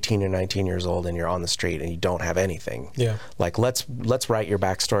maybe 18 or 19 years old and you're on the street and you don't have anything? Yeah. Like, let's write your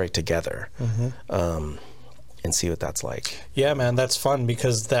backstory together. And see what that's like. Yeah, man, that's fun,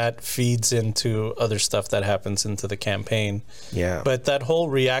 because that feeds into other stuff that happens into the campaign. Yeah. But that whole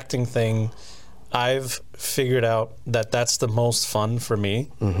reacting thing, I've figured out that that's the most fun for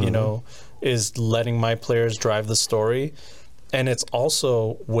me, is letting my players drive the story. And it's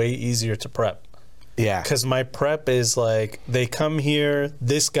also way easier to prep. Yeah. Because my prep is like, they come here,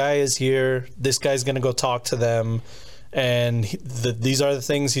 this guy is here, this guy's going to go talk to them, and these are the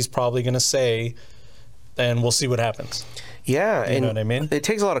things he's probably going to say, and we'll see what happens. Yeah. You know what I mean? It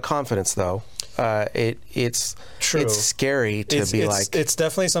takes a lot of confidence, though. It's true. It's scary to be like... It's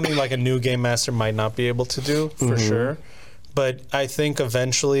definitely something like a new game master might not be able to do, for sure. But I think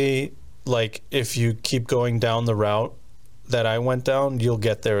eventually, like, if you keep going down the route that I went down, you'll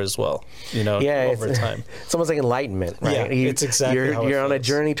get there as well, you know, over time. It's almost like enlightenment, right? Yeah, it's exactly how it you're on a feels.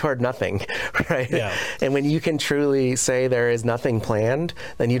 journey toward nothing, right? Yeah. And when you can truly say there is nothing planned,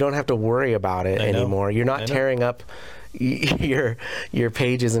 then you don't have to worry about it anymore. You're not tearing up your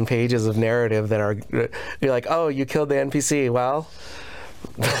pages and pages of narrative that are, you're like, oh, you killed the NPC. Well,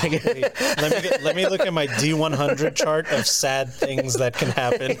 wait, let me look at my D100 chart of sad things that can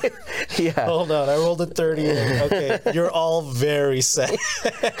happen. Yeah. Hold on, I rolled a 38. Okay, you're all very sad.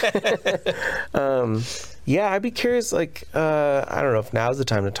 Yeah, I'd be curious, like, I don't know if now's the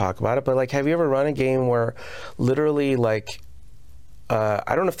time to talk about it, but, like, have you ever run a game where literally, like,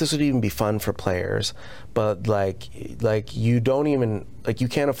 I don't know if this would even be fun for players, but like you don't even, like, you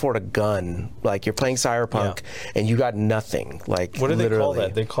can't afford a gun. Like, you're playing Cyberpunk and you got nothing. Like, what do they call literally.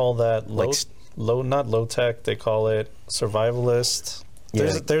 that? They call that not low tech. They call it survivalist.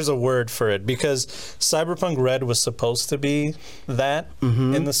 There's a word for it, because Cyberpunk Red was supposed to be that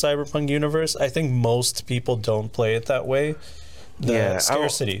in the Cyberpunk universe. I think most people don't play it that way. The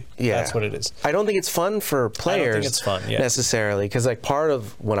scarcity. That's what it is. I don't think it's fun for players. I don't think it's fun, necessarily, because, like, part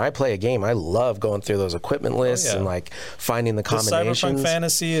of when I play a game, I love going through those equipment lists and, like, finding the combinations. The Cyberpunk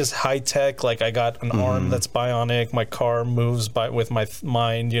fantasy is high tech. Like, I got an arm that's bionic. My car moves with my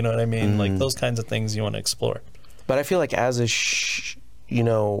mind. You know what I mean? Like, those kinds of things you want to explore. But I feel like as a you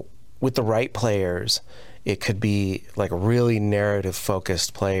know, with the right players, it could be like really narrative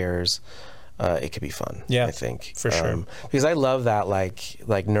focused players. It could be fun. Yeah, I think for sure. Because I love that, like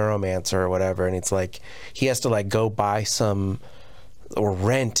Neuromancer or whatever, and it's like he has to, like, go buy some or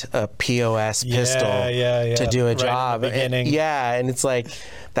rent a POS pistol to do a job. And it's like,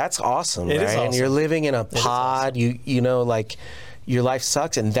 that's awesome, right? Is awesome. And you're living in a pod. You know, like, your life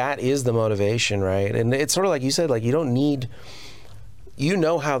sucks, and that is the motivation, right? And it's sort of like you said, like, you don't need. You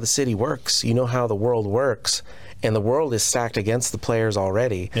know how the city works. You know how the world works. And the world is stacked against the players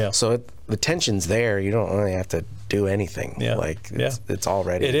already. Yeah. So the tension's there. You don't really have to do anything. Yeah. Like, it's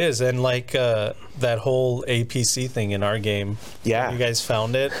already. It is. And, like, that whole APC thing in our game. Yeah. You guys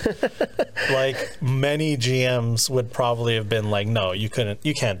found it. Like, many GMs would probably have been like, no, you can't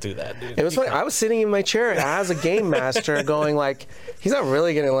do that, dude. It was funny. I was sitting in my chair as a game master going, like, he's not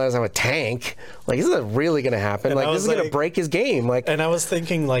really going to let us have a tank. Like, this isn't really going to happen. Like, this is going to break his game. Like, and I was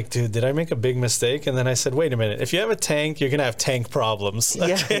thinking, like, dude, did I make a big mistake? And then I said, wait a minute. If you have a tank, you're going to have tank problems.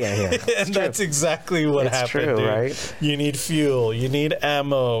 Okay? Yeah. And that's exactly what happened, true, dude. Right? You need fuel. You need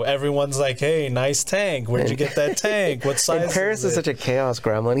ammo. Everyone's like, hey, nice tank. Where'd you get that tank? What size and Paris is such a chaos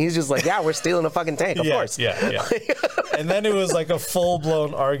gremlin. He's just like, yeah, we're stealing a fucking tank, of course. Yeah. And then it was like a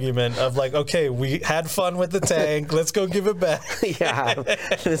full-blown argument of, like, okay, we had fun with the tank. Let's go give it back. Yeah,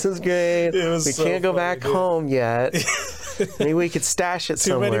 this is great. We can't go back home yet. Maybe we could stash it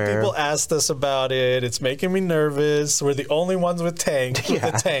somewhere. Too many people asked us about it. It's making me nervous. We're the only ones with a tank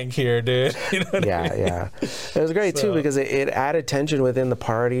here, dude. You know what I mean? Yeah. It was great, too, because it added tension within the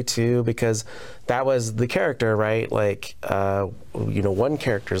party, too, because that was the character, right? Like, you know, one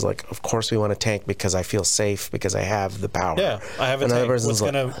character's like, of course we want a tank because I feel safe because I have the power. Yeah, I have a tank.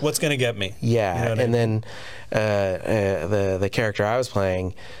 What's gonna get me? Yeah, you know and then the character I was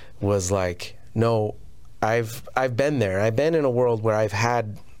playing was like, no, I've been there. I've been in a world where I've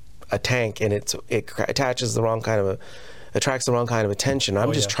had a tank and it attracts the wrong kind of attention.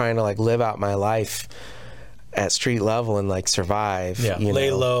 I'm just trying to, like, live out my life at street level and, like, survive. Yeah,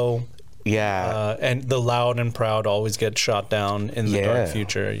 lay low. Yeah. And the loud and proud always get shot down in the dark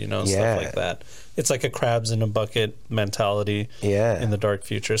future, you know, stuff like that. It's like a crabs in a bucket mentality in the dark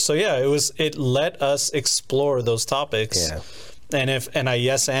future. So it let us explore those topics. Yeah. And I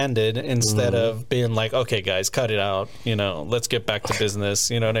yes-anded instead of being like, okay, guys, cut it out. You know, let's get back to business.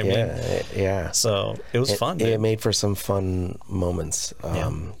 You know what I mean? Yeah. So it was fun. It made for some fun moments.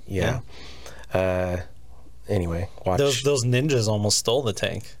 Anyway, watch. Those ninjas almost stole the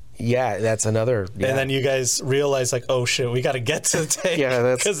tank. Yeah, that's another. Yeah. And then you guys realize, like, oh shit, we got to get to the tank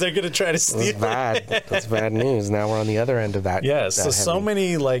because they're gonna try to steal. That's bad. That's bad news. Now we're on the other end of that. Yeah. So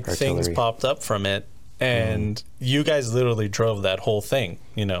many, like, things popped up from it. And you guys literally drove that whole thing,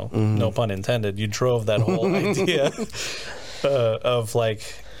 you know, no pun intended. You drove that whole idea of, like,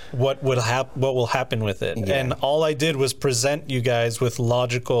 what will happen with it. Yeah. And all I did was present you guys with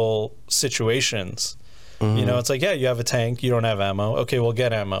logical situations. You know, it's like, yeah, you have a tank, you don't have ammo. Okay, well,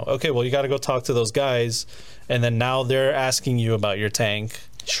 get ammo. Okay, well, you got to go talk to those guys. And then now they're asking you about your tank.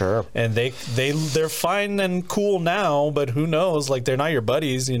 Sure. And they're fine and cool now, but who knows? Like, they're not your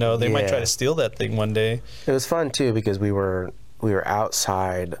buddies, you know. They might try to steal that thing one day. It was fun too because we were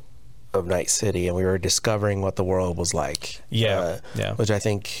outside of Night City, and we were discovering what the world was like. Yeah. Which I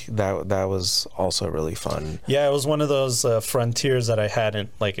think that was also really fun. Yeah, it was one of those frontiers that I hadn't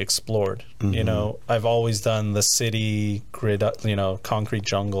like explored. You know, I've always done the city grid, concrete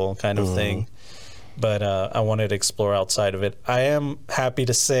jungle kind of thing, but I wanted to explore outside of it. I am happy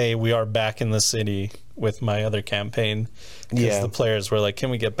to say we are back in the city with my other campaign, because the players were like, "Can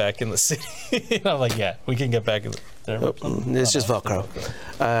we get back in the city?" And I'm like, "Yeah, we can get back in there." It's just Velcro.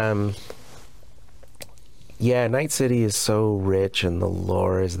 Yeah, Night City is so rich, and the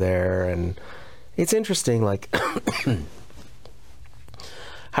lore is there, and it's interesting. Like,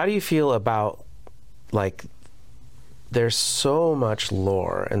 how do you feel about, like, there's so much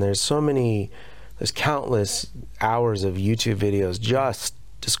lore, and there's countless hours of YouTube videos just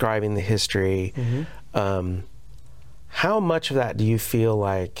describing the history. How much of that do you feel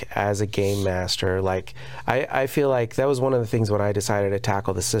like as a game master? Like, I feel like that was one of the things when I decided to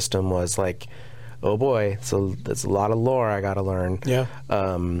tackle the system was like, oh boy, so there's a lot of lore I got to learn. Yeah.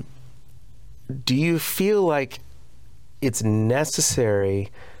 Do you feel like it's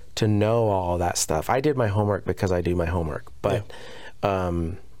necessary to know all that stuff? I did my homework because I do my homework, but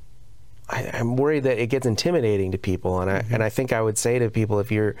I'm worried that it gets intimidating to people, and I think I would say to people, if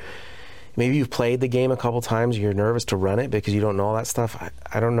maybe you've played the game a couple times, you're nervous to run it because you don't know all that stuff.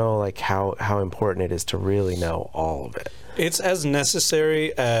 I don't know, like, how important it is to really know all of it. It's as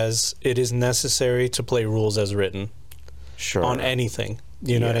necessary as it is necessary to play rules as written. Sure. On anything.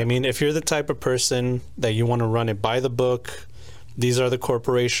 You know what I mean? If you're the type of person that you want to run it by the book, these are the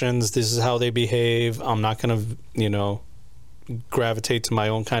corporations, this is how they behave, I'm not going to, gravitate to my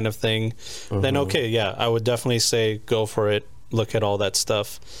own kind of thing, then okay, yeah, I would definitely say go for it, look at all that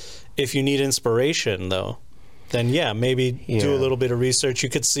stuff. If you need inspiration, though, then yeah, maybe do a little bit of research. You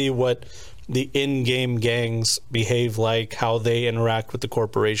could see what the in-game gangs behave like, how they interact with the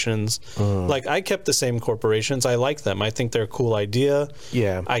corporations. Like, I kept the same corporations. I like them. I think they're a cool idea.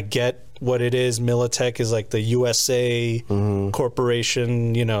 Yeah. I get what it is. Militech is like the USA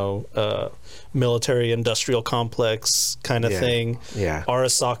corporation, military industrial complex kind of thing. Yeah.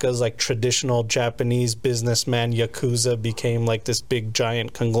 Arasaka is like traditional Japanese businessman. Yakuza became like this big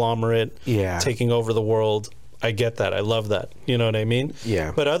giant conglomerate taking over the world. I get that. I love that. You know what I mean?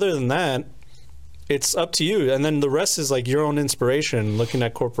 Yeah. But other than that, it's up to you. And then the rest is like your own inspiration, looking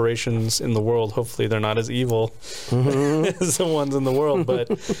at corporations in the world. Hopefully they're not as evil as the ones in the world,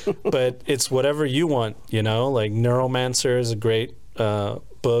 but it's whatever you want, like Neuromancer is a great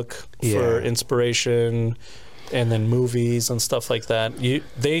book for inspiration, and then movies and stuff like that.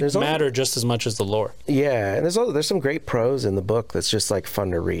 They matter just as much as the lore. Yeah, and there's some great prose in the book that's just like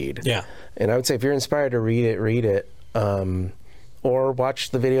fun to read. Yeah. And I would say if you're inspired to read it, or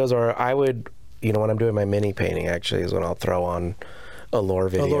watch the videos, or I would, when I'm doing my mini painting, actually, is when I'll throw on a lore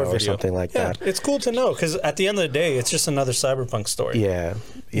video or something like that. It's cool to know, because at the end of the day, it's just another Cyberpunk story. Yeah.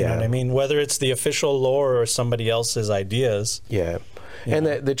 You know what I mean? Whether it's the official lore or somebody else's ideas. Yeah. And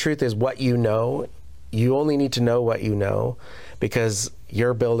the truth is, what you know, you only need to know what you know, because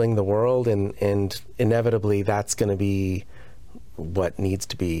you're building the world, and inevitably that's going to be what needs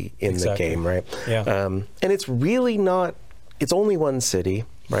to be in the game, right? Yeah. And it's really not, it's only one city,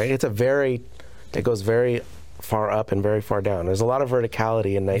 right? It goes very far up and very far down. There's a lot of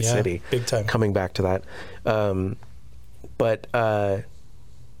verticality in Night City. Big time. Coming back to that. But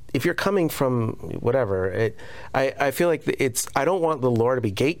if you're coming from whatever, I feel like I don't want the lore to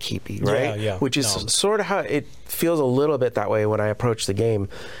be gatekeepy, right? Yeah. Which is sort of how it feels a little bit that way when I approach the game,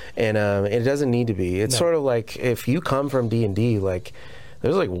 and it doesn't need to be. It's sort of like if you come from D&D, like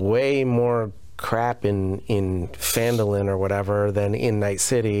there's like way more crap in Phandalin or whatever than in Night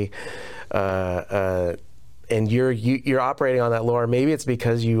City, and you're operating on that lore. Maybe it's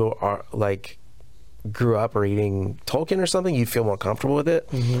because you are like grew up reading Tolkien or something, you feel more comfortable with it.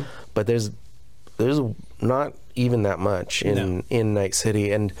 But there's not even that much in Night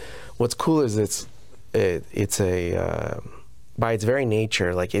City. And what's cool is it's by its very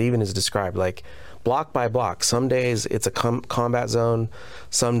nature, like it even is described like block by block. Some days it's a combat zone,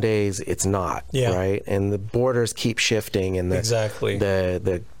 some days it's not, right? And the borders keep shifting, and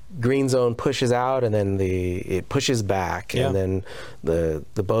the green zone pushes out, and then it pushes back, and then the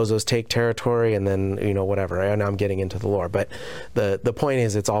bozos take territory, and then whatever. And I'm getting into the lore, but the point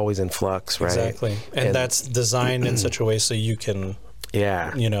is it's always in flux, right? Exactly, and that's designed in such a way so you can,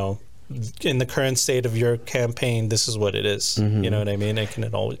 in the current state of your campaign, this is what it is. You know what I mean? It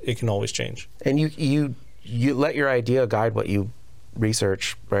can always change. And you let your idea guide what you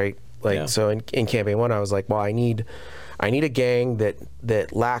research, right? Like so in campaign 1, I was like, well, I need I need a gang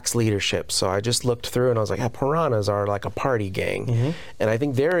that lacks leadership. So I just looked through and I was like, piranhas are like a party gang. And I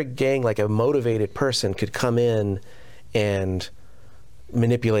think they're a gang, like a motivated person could come in and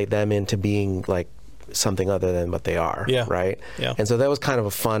manipulate them into being like something other than what they are. Yeah. Right. Yeah. And so that was kind of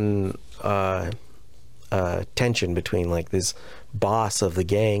a fun tension between like this boss of the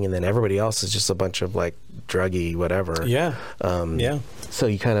gang and then everybody else is just a bunch of like druggy whatever. Yeah. So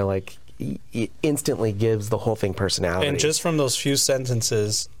you kind of like it instantly gives the whole thing personality. And just from those few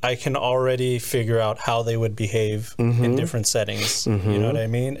sentences, I can already figure out how they would behave in different settings. You know what I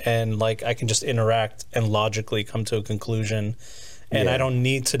mean? And like I can just interact and logically come to a conclusion. And I don't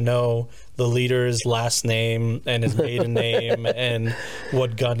need to know the leader's last name and his maiden name and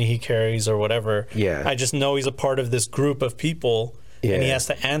what gun he carries or whatever. Yeah. I just know he's a part of this group of people and he has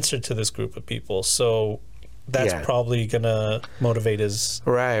to answer to this group of people. So that's probably going to motivate his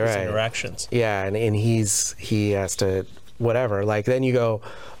interactions. Yeah, and he has to whatever. Like then you go,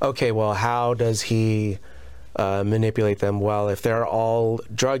 okay, well, how does he manipulate them? Well, if they're all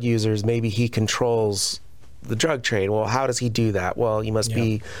drug users, maybe he controls the drug trade. Well, how does he do that? Well, he must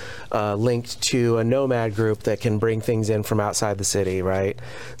be linked to a nomad group that can bring things in from outside the city, right?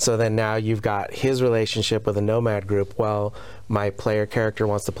 So then now you've got his relationship with a nomad group. Well, my player character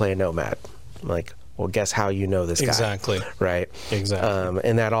wants to play a nomad. Like, well, guess how you know this guy? Exactly. Right? Exactly.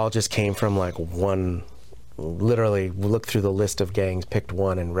 And that all just came from like one, literally looked through the list of gangs, picked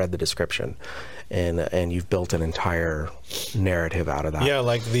one and read the description. And you've built an entire narrative out of that. Yeah,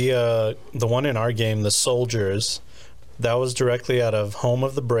 like the one in our game, the Soldiers, that was directly out of Home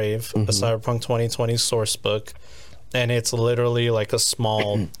of the Brave, the Cyberpunk 2020 source book, and it's literally like a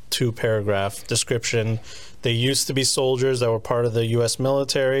small 2-paragraph description. They used to be soldiers that were part of the U.S.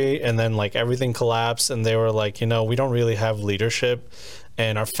 military, and then like everything collapsed, and they were like, we don't really have leadership,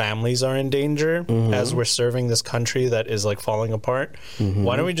 and our families are in danger as we're serving this country that is like falling apart.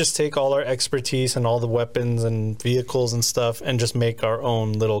 Why don't we just take all our expertise and all the weapons and vehicles and stuff and just make our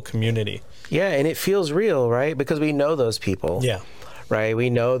own little community? Yeah, and it feels real, right? Because we know those people. Yeah. Right, we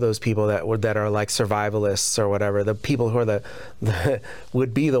know those people that are like survivalists or whatever. The people who are the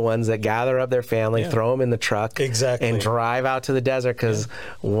would be the ones that gather up their family, throw them in the truck, and drive out to the desert because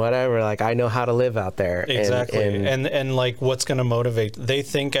whatever. Like I know how to live out there. Exactly, and like what's going to motivate? They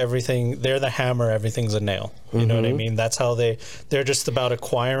think everything. They're the hammer. Everything's a nail. You know what I mean? That's how they're just about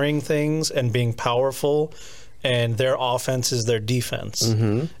acquiring things and being powerful. And their offense is their defense.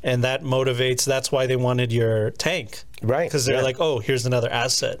 And that motivates, that's why they wanted your tank. Right. Because they're like, oh, here's another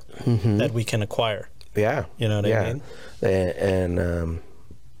asset that we can acquire. Yeah. You know what I mean? And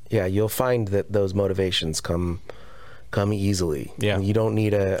you'll find that those motivations come easily. Yeah. And you don't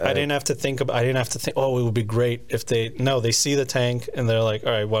need I didn't have to think, oh, it would be great if they see the tank and they're like,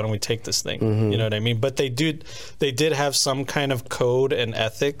 all right, why don't we take this thing? You know what I mean? But they did have some kind of code and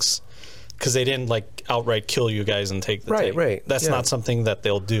ethics. Because they didn't like outright kill you guys and take the tank. Right. That's not something that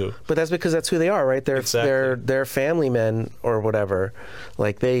they'll do. But that's because that's who they are, right? They're family men or whatever.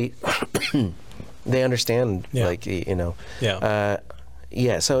 Like they they understand. Like so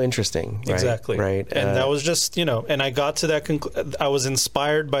interesting. Right? Exactly. Right. And that was just and I got to that I was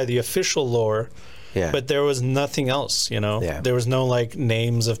inspired by the official lore. Yeah. But there was nothing else. There was no like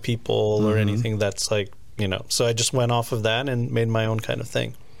names of people or anything that's like So I just went off of that and made my own kind of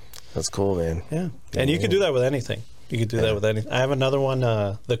thing. That's cool, man. Yeah. And you could do that with anything. You could do that with anything. I have another one,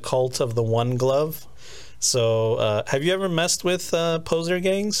 the Cult of the One Glove. So have you ever messed with poser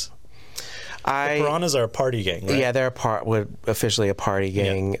gangs? The Piranhas are a party gang, right? Yeah, they're officially a party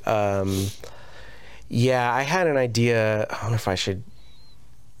gang. Yeah. I had an idea. I don't know if I should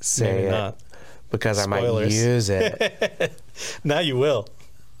say Maybe it. Not. Because Spoilers. I might use it. Now you will.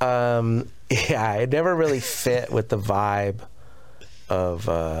 It never really fit with the vibe of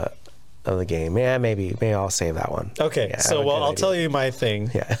the game. Yeah, maybe I'll save that one. Okay, yeah, I'll tell you my thing,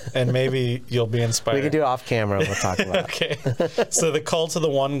 and maybe you'll be inspired. We can do it off camera. We'll talk about it. Okay. So the Cult of the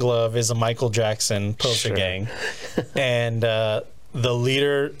One Glove is a Michael Jackson poser gang, and the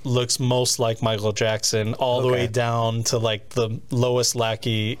leader looks most like Michael Jackson, all the way down to like the lowest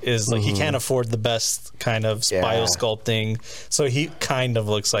lackey is like he can't afford the best kind of biosculpting, so he kind of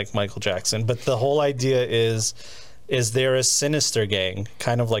looks like Michael Jackson. But the whole idea is they're a sinister gang,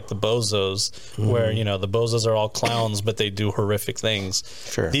 kind of like the Bozos, where, the Bozos are all clowns, but they do horrific things.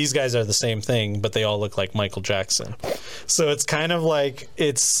 Sure. These guys are the same thing, but they all look like Michael Jackson. So it's kind of like,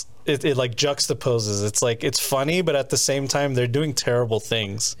 it like juxtaposes. It's like, it's funny, but at the same time, they're doing terrible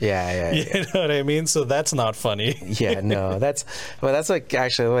things. Yeah. You know what I mean? So that's not funny. Yeah, no, that's like,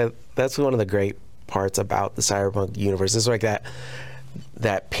 actually, that's one of the great parts about the Cyberpunk universe. It's like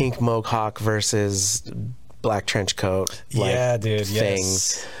that pink mohawk versus black trench coat dude, thing.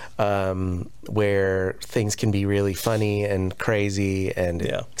 yes. Where things can be really funny and crazy and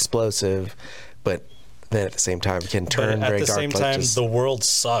explosive, but then at the same time can turn very dark. At the same time, the world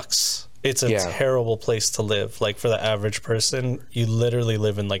sucks. It's a terrible place to live. Like, for the average person, you literally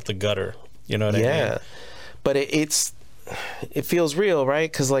live in like the gutter. You know what I mean? Yeah, but it feels real,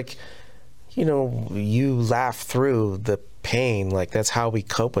 right? Because like, you know, you laugh through the pain. Like, that's how we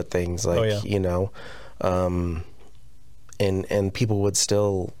cope with things. Like, you know, and people would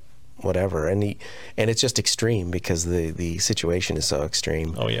still whatever, and it's just extreme because the situation is so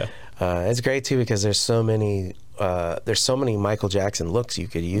extreme. It's great too because there's so many Michael Jackson looks you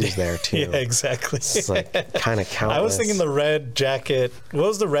could use there too. Yeah, exactly. It's like kind of countless. I was thinking the red jacket. What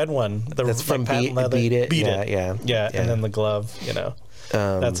was the red one? That's from patent leather? Beat It. Yeah, and then the glove. You know,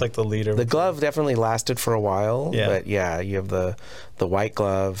 that's like the leader. The glove definitely lasted for a while. But you have the white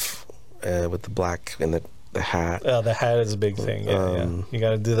glove with the black and the hat. Oh, the hat is a big thing. Yeah. You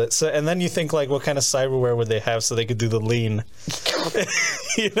got to do that. So, and then you think like, what kind of cyberware would they have so they could do the lean?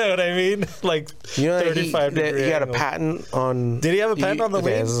 You know what I mean? Like, 35 degree. He had a patent on. Did he have a patent on the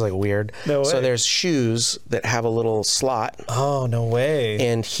lean? This is like weird. No way. So there's shoes that have a little slot. Oh, no way.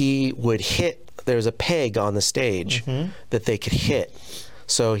 And he would hit. There's a peg on the stage that they could hit.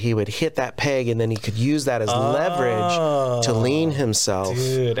 So he would hit that peg, and then he could use that as leverage to lean himself.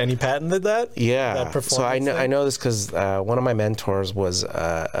 Dude, and he patented that? Yeah. That so I know this because one of my mentors was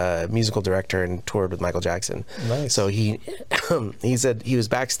a musical director and toured with Michael Jackson. Nice. So he said he was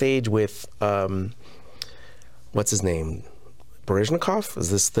backstage with what's his name? Baryshnikov?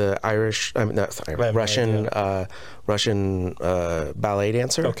 Is this the Irish? I mean, not Russian ballet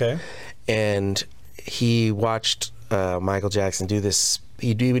dancer? Okay. And he watched Michael Jackson do this.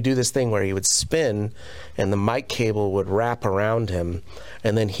 He would do this thing where he would spin and the mic cable would wrap around him,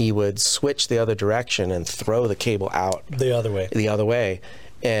 and then he would switch the other direction and throw the cable out the other way.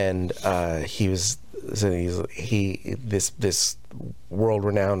 And this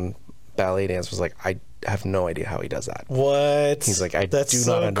world-renowned ballet dancer was like, I have no idea how he does that. What? He's like, That's do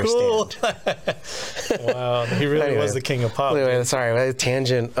so not understand. Cool. Wow, he really anyway, was the king of pop. Anyway, sorry,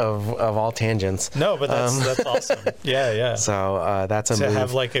 tangent of all tangents. No, but that's awesome. Yeah. So that's a move.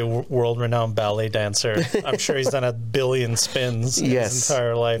 Have like a world-renowned ballet dancer. I'm sure he's done 1 billion spins his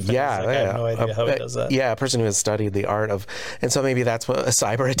entire life. I have no idea how he does that. Yeah, a person who has studied the art of, and so maybe that's what a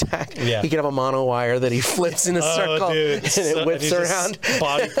cyber attack. Yeah. He could have a mono wire that he flips in a circle, dude. and it whips around.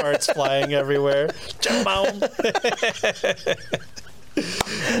 Body parts flying everywhere. That's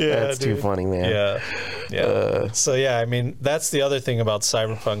too funny, man. Yeah. So yeah, I mean, that's the other thing about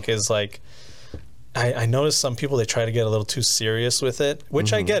Cyberpunk is like, I noticed some people, they try to get a little too serious with it,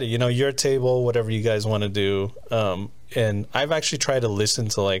 which I get it. You know, your table, whatever you guys want to do. And I've actually tried to listen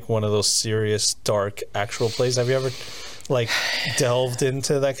to like one of those serious, dark actual plays. Have you ever like delved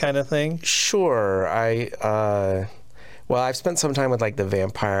into that kind of thing? Sure. Well, I've spent some time with like the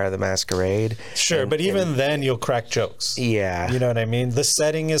Vampire the Masquerade. Sure, but even then you'll crack jokes. Yeah. You know what I mean? The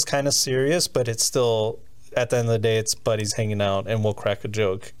setting is kind of serious, but it's still, at the end of the day, it's buddies hanging out and we'll crack a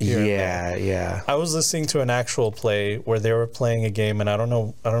joke. Yeah. I was listening to an actual play where they were playing a game, and I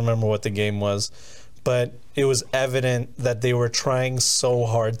don't remember what the game was, but it was evident that they were trying so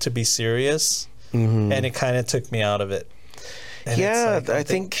hard to be serious, and it kind of took me out of it. And like, I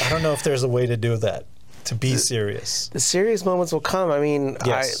think... I don't know if there's a way to do that. To be serious. The serious moments will come. I mean,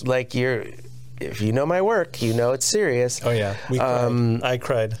 yes. If you know my work, you know it's serious. Oh yeah, we cried. I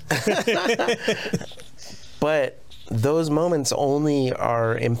cried. But those moments only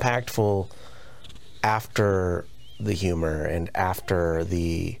are impactful after the humor and after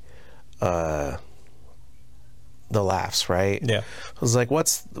the laughs, right? Yeah. I was like,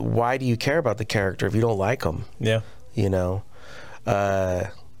 why do you care about the character if you don't like them? Yeah. You know?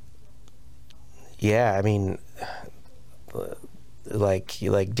 Yeah, I mean, like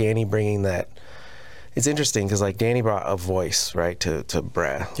Danny bringing that. It's interesting because like Danny brought a voice, right, to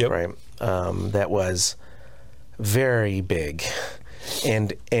Brea, right, that was very big,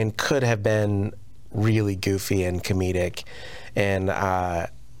 and could have been really goofy and comedic, and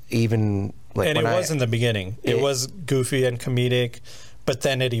even like. And it was in the beginning. It was goofy and comedic, but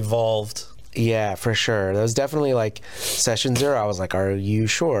then it evolved. Yeah, for sure. That was definitely like session 0. I was like, "Are you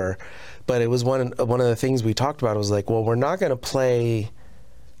sure?" But it was one of the things we talked about. It was like, well, we're not going to play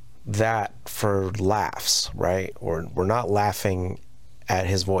that for laughs, right? Or we're not laughing at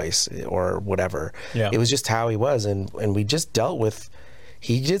his voice or whatever. Yeah. It was just how he was, and we just dealt with.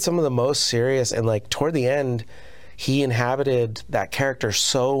 He did some of the most serious, and like toward the end, he inhabited that character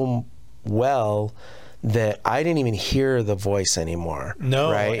so well that I didn't even hear the voice anymore.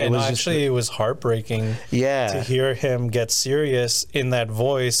 No, right? and it was heartbreaking. Yeah. To hear him get serious in that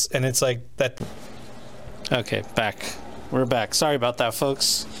voice, and it's like that. Okay, back. We're back. Sorry about that,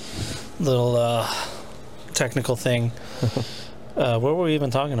 folks. Little technical thing. What were we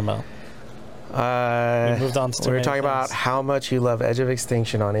even talking about? We moved on to we were talking about how much you love Edge of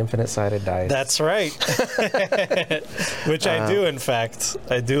Extinction on infinite-sided dice. That's right. Which I do, in fact.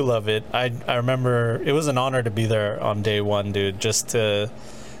 I do love it. I remember it was an honor to be there on day one, dude, just to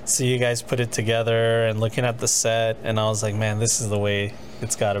see you guys put it together and looking at the set, and I was like, man, this is the way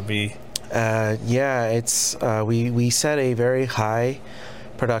it's got to be. Yeah, it's we set a very high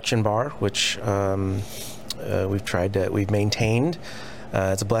production bar, which we've maintained.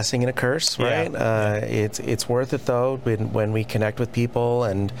 It's a blessing and a curse, right? Yeah. It's worth it though when we connect with people,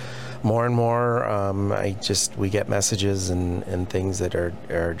 and more. We get messages and things that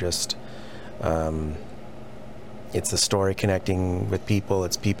are just. It's the story connecting with people.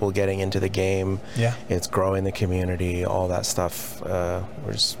 It's people getting into the game. Yeah. It's growing the community. All that stuff.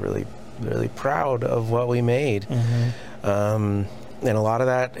 We're just really, really proud of what we made. And a lot of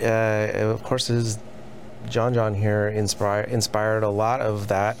that, of course, is. John here inspired a lot of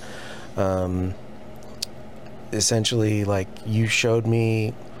that. Essentially, like, you showed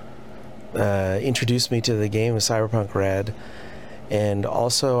me, introduced me to the game of Cyberpunk Red, and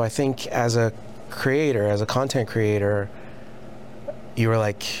also I think as a content creator, you were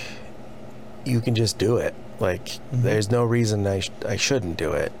like, you can just do it. Like, there's no reason I shouldn't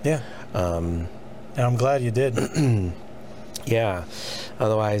do it. Yeah. And I'm glad you did. Yeah,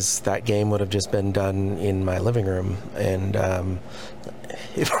 otherwise that game would have just been done in my living room, and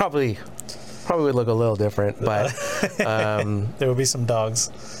it probably would look a little different, but there would be some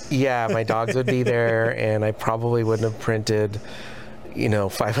dogs. Yeah, my dogs would be there, and I probably wouldn't have printed,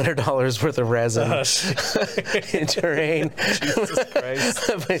 $500 worth of resin in terrain. Jesus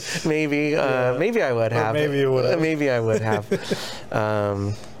Christ. But maybe I would have. Or maybe you would have. Maybe I would have.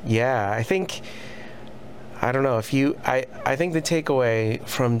 Yeah, I think. I don't know if I think the takeaway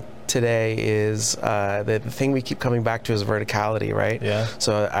from today is the thing we keep coming back to is verticality, right? Yeah.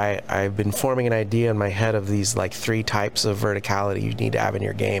 So I've been forming an idea in my head of these like 3 types of verticality you need to have in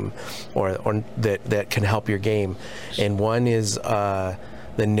your game, or that can help your game, and one is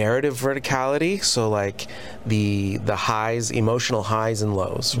the narrative verticality, so like the highs, emotional highs and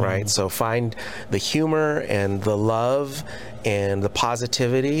lows, right? So find the humor and the love and the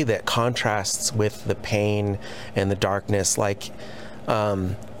positivity that contrasts with the pain and the darkness. Like,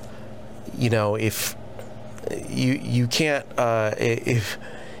 if you can't,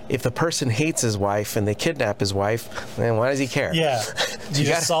 if the person hates his wife and they kidnap his wife, then why does he care? Yeah, you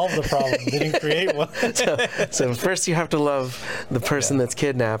just solved the problem. They didn't create one. so first you have to love the person that's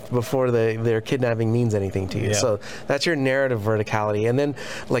kidnapped before their kidnapping means anything to you. Yeah. So that's your narrative verticality, and then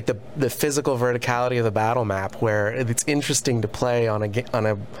like the physical verticality of the battle map, where it's interesting to play on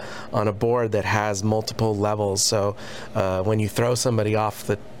a board that has multiple levels. So when you throw somebody off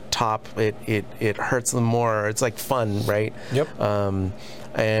the top, it hurts them more. It's like fun, right? Yep.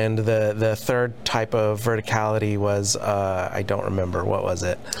 And the third type of verticality was I don't remember, what was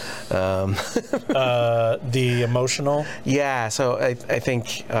it? The emotional. Yeah. So I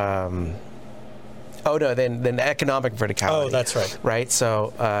think. Then the economic verticality. Oh, that's right. Right.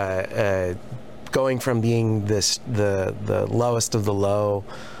 So going from being the lowest of the low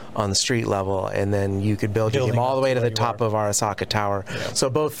on the street level, and then you could build your game all the way to the top of Arasaka Tower. Yeah. So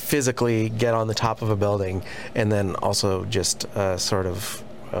both physically get on the top of a building, and then also just sort of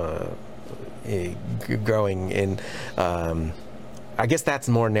growing in. I guess that's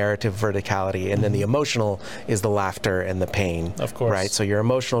more narrative verticality, and then the emotional is the laughter and the pain. Of course. Right? So your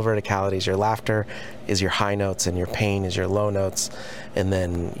emotional verticality is your laughter, is your high notes, and your pain is your low notes. And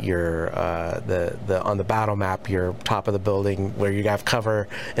then your the on the battle map, your top of the building where you have cover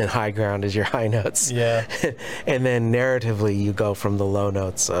and high ground is your high notes. Yeah. And then narratively you go from the low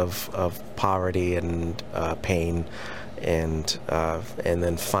notes of poverty and pain, and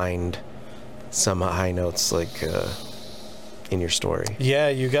then find some high notes like in your story. Yeah,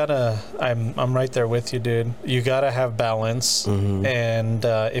 you gotta. I'm right there with you, dude. You gotta have balance, and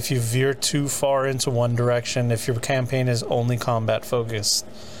if you veer too far into one direction, if your campaign is only combat focused,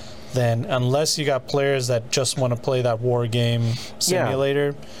 then unless you got players that just want to play that war game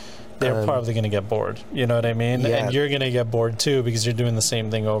simulator, they're probably gonna get bored. You know what I mean? Yeah. And you're gonna get bored too because you're doing the same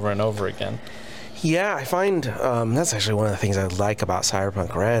thing over and over again. Yeah, I find that's actually one of the things I like about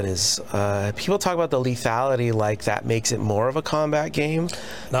Cyberpunk Red is people talk about the lethality like that makes it more of a combat game.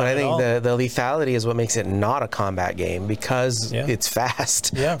 But I think the lethality is what makes it not a combat game because it's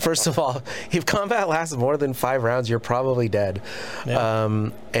fast. Yeah. First of all, if combat lasts more than 5 rounds, you're probably dead. Yeah.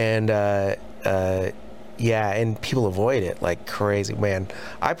 And people avoid it like crazy. Man,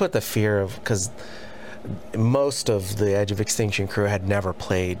 I put the fear of, because most of the Edge of Extinction crew had never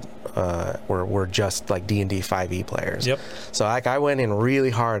played were just like D&D 5e players. Yep. So like I went in really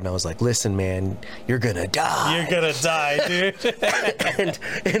hard and I was like, listen, man, you're gonna die. You're gonna die, dude.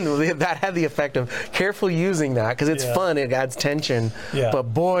 and that had the effect of careful using that because it's fun. It adds tension. Yeah.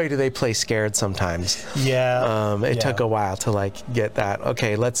 But boy, do they play scared sometimes. Yeah. It took a while to like get that.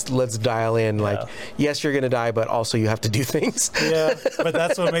 Okay, let's dial in. Like, yes, you're gonna die, but also you have to do things. Yeah. But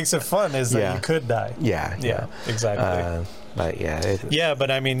that's what makes it fun is that you could die. Yeah. Exactly. But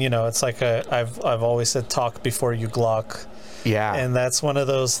but I mean, it's like I've always said talk before you Glock. Yeah. And that's one of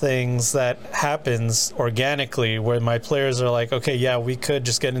those things that happens organically where my players are like, okay, yeah, we could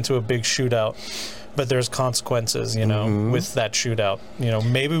just get into a big shootout, but there's consequences, with that shootout.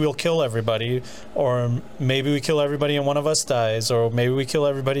 Maybe we'll kill everybody, or maybe we kill everybody and one of us dies, or maybe we kill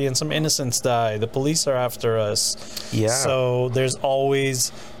everybody and some innocents die. The police are after us. Yeah. So there's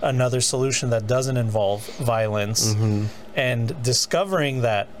always another solution that doesn't involve violence. And discovering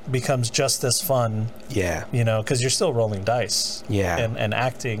that becomes just as fun. Yeah. Because you're still rolling dice. Yeah. And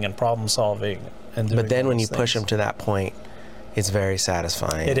acting and problem solving. And doing but then when you things. push them to that point, it's very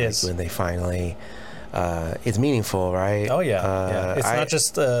satisfying. It is. When they finally, it's meaningful, right? Oh, yeah. It's not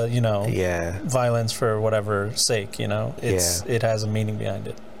just, violence for whatever sake, It has a meaning behind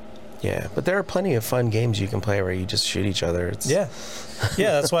it. Yeah, but there are plenty of fun games you can play where you just shoot each other. Yeah,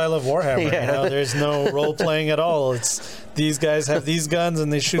 that's why I love Warhammer. There's no role playing at all. It's these guys have these guns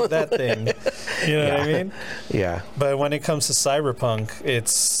and they shoot that thing. You know what I mean? Yeah. But when it comes to Cyberpunk,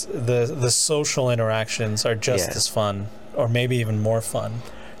 it's the social interactions are just as fun, or maybe even more fun.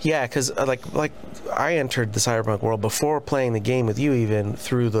 Yeah, because like I entered the Cyberpunk world before playing the game with you, even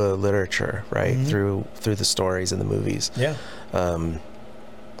through the literature, right? Through the stories and the movies. Yeah.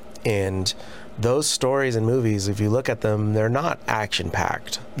 And those stories and movies, if you look at them, they're not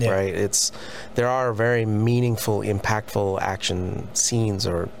action-packed, right? There are very meaningful, impactful action scenes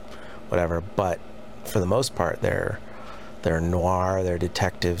or whatever, but for the most part, they're noir, they're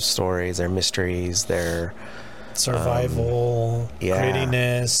detective stories, they're mysteries, they're survival,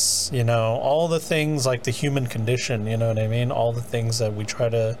 grittiness, all the things like the human condition, you know what I mean? All the things that we try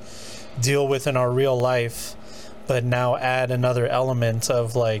to deal with in our real life, but now add another element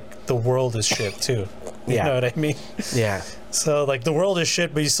of like the world is shit too. You know what I mean? Yeah. So like the world is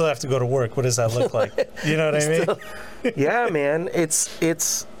shit, but you still have to go to work. What does that look like? You know what I mean? Yeah, man.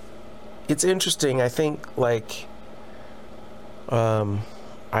 It's interesting. I think like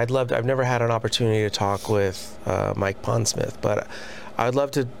I've never had an opportunity to talk with Mike Pondsmith, but I'd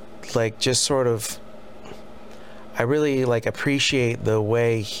love to like just sort of I really like appreciate the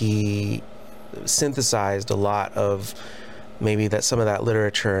way he synthesized a lot of maybe that some of that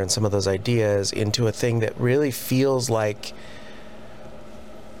literature and some of those ideas into a thing that really feels like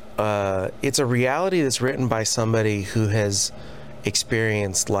it's a reality that's written by somebody who has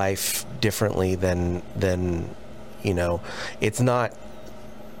experienced life differently than it's not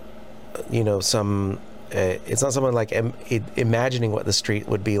it's not someone like imagining what the street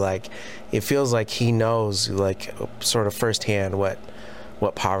would be like. It feels like he knows like sort of firsthand what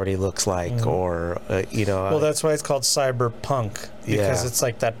poverty looks like, or well, that's why it's called cyberpunk, because it's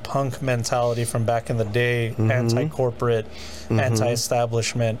like that punk mentality from back in the day, anti-corporate,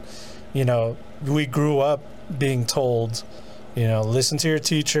 anti-establishment. We grew up being told, listen to your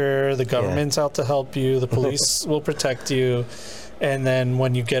teacher, the government's out to help you, the police will protect you. And then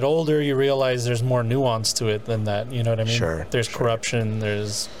when you get older, you realize there's more nuance to it than that. You know what I mean? Sure. There's corruption,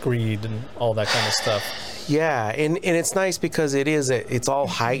 there's greed, and all that kind of stuff. Yeah, and it's nice because it's all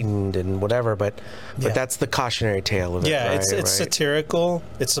heightened and whatever, but that's the cautionary tale of it. Yeah, right? it's satirical.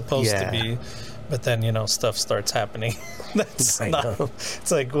 It's supposed to be, but then stuff starts happening. That's not.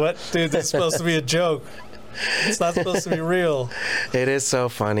 It's like, what, dude? It's supposed to be a joke. It's not supposed to be real. It is so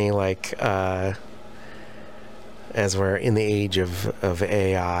funny, like. As we're in the age of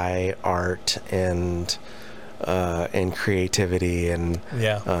AI, art, and creativity, and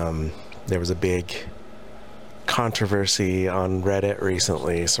there was a big controversy on Reddit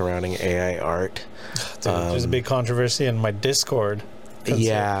recently surrounding AI art. Dude, there's a big controversy in my Discord.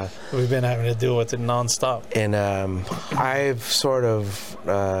 Yeah, we've been having to deal with it nonstop. And I've sort of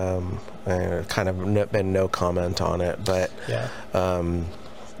kind of been no comment on it, but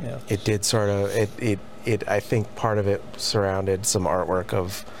Yeah. it did sort of it I think part of it surrounded some artwork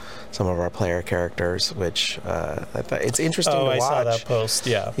of some of our player characters, which I thought it's interesting to watch. I saw that post.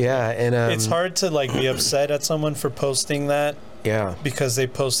 Yeah. Yeah, and It's hard to like be upset at someone for posting that. Yeah. Because they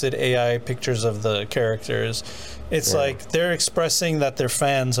posted AI pictures of the characters. It's like they're expressing that they're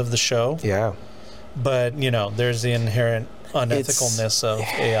fans of the show. Yeah. But, there's the inherent unethicalness of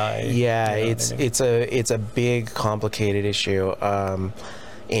AI. Yeah, you know it's what I mean? it's a big, complicated issue.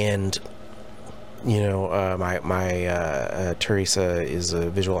 And my Teresa is a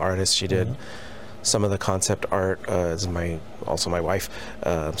visual artist. She did some of the concept art. Is my wife.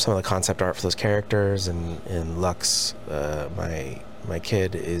 Some of the concept art for those characters, and Lux, my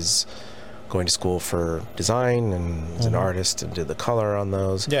kid, is going to school for design and is an artist and did the color on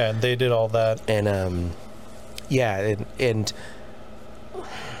those. Yeah, they did all that. And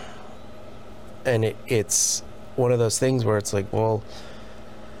it's one of those things where it's like, well,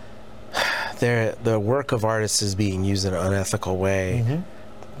 the work of artists is being used in an unethical way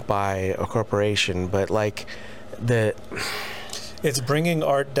by a corporation, but like it's bringing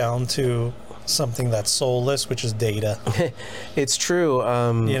art down to something that's soulless, which is data. It's true.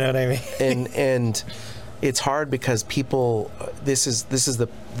 You know what I mean? and it's hard because people. This is the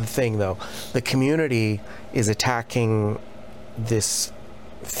thing though. The community is attacking this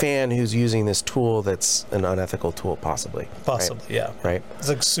fan who's using this tool that's an unethical tool, possibly. Possibly, right? yeah. Right. It's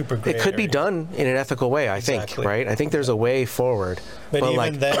like super gray. It could be done in an ethical way, I think, right? I think there's a way forward. But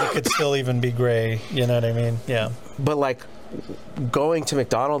even then, it could still even be gray. You know what I mean? Yeah. But like going to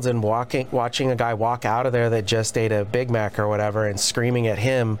McDonald's and watching a guy walk out of there that just ate a Big Mac or whatever and screaming at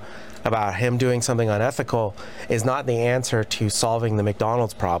him about him doing something unethical is not the answer to solving the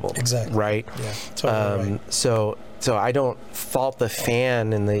McDonald's problem. Exactly. Right? Yeah, totally right. So I don't fault the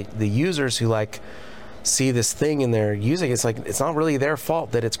fan and the users who like see this thing and they're using it. It's like it's not really their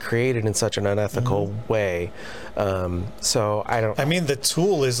fault that it's created in such an unethical way. So I don't. I mean, the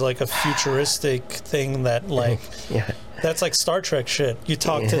tool is like a futuristic thing that like. Yeah. That's like Star Trek shit. You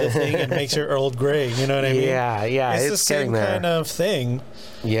talk to the thing and it makes your Earl Grey. You know what I mean? Yeah. It's the same kind of thing.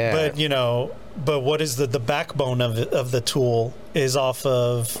 Yeah. But what is the backbone of the tool is off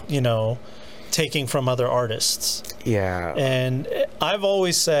of, taking from other artists. Yeah. And I've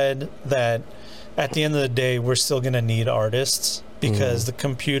always said that at the end of the day, we're still going to need artists because the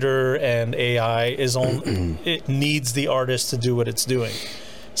computer and AI it needs the artist to do what it's doing.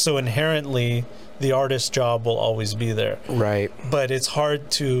 So inherently, the artist's job will always be there. Right. But it's hard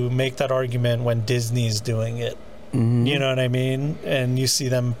to make that argument when Disney's doing it. You know what I mean? And you see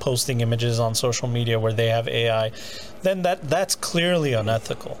them posting images on social media where they have AI. Then that's clearly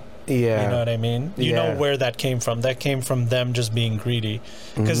unethical. Yeah. You know what I mean? You know where that came from. That came from them just being greedy.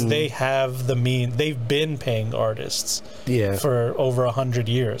 Because they have they've been paying artists for over 100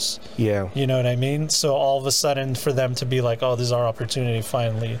 years. Yeah. You know what I mean? So all of a sudden for them to be like, oh, this is our opportunity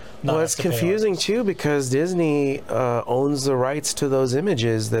finally. Well, it's confusing too because Disney owns the rights to those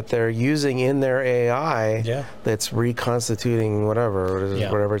images that they're using in their AI that's reconstituting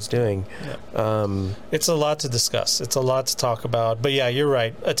whatever it's doing. Yeah. It's a lot to discuss. It's a lot to talk about. But yeah, you're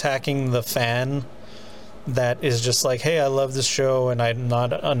right. Attacking the fan that is just like, hey, I love this show and I'm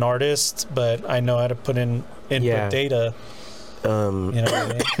not an artist, but I know how to put in input data. You know what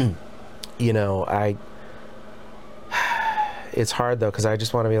I mean? It's hard though because I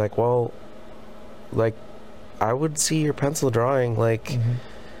just want to be like, well, like I would see your pencil drawing. Like,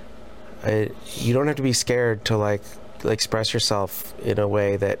 you don't have to be scared to like express yourself in a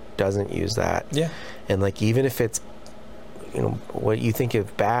way that doesn't use that. Yeah. And like even if it's what you think is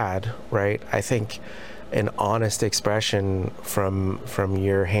bad, right? I think an honest expression from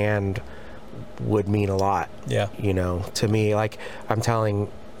your hand would mean a lot. Yeah. To me, like I'm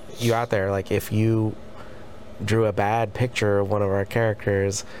telling you out there, like if you drew a bad picture of one of our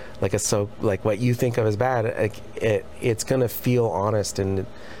characters, like what you think of as bad, like it's gonna feel honest and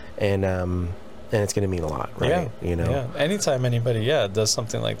it's gonna mean a lot, right? Yeah. Anytime anybody does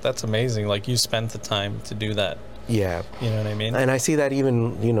something like that's amazing. Like you spent the time to do that. Yeah. You know what I mean? And I see that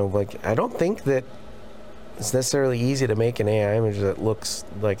even, like, I don't think that it's necessarily easy to make an AI image that looks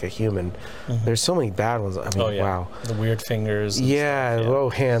like a human. There's so many bad ones. I mean, wow. The weird fingers. Whoa,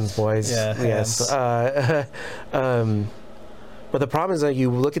 hands, boys. Yeah, hands. Yes. But the problem is that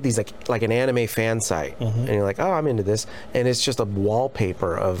you look at these like an anime fan site, and you're like, oh, I'm into this. And it's just a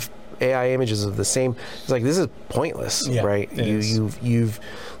wallpaper of AI images of the same. It's like, this is pointless, right?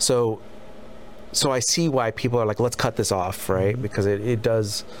 So I see why people are like, let's cut this off, right? Because it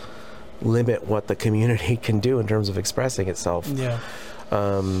does limit what the community can do in terms of expressing itself. Yeah.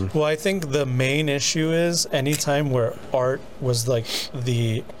 Well, I think the main issue is anytime where art was like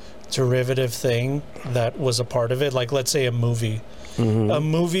the derivative thing that was a part of it, like let's say a movie. A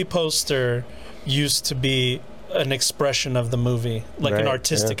movie poster used to be an expression of the movie, like an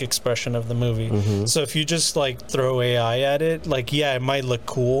artistic expression of the movie. So if you just like throw AI at it, like, yeah, it might look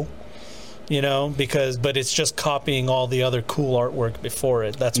cool, you know, but it's just copying all the other cool artwork before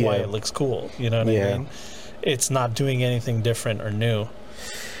it. That's why it looks cool. You know what I mean? It's not doing anything different or new.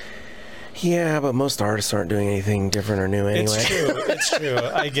 Yeah, but most artists aren't doing anything different or new anyway. It's true.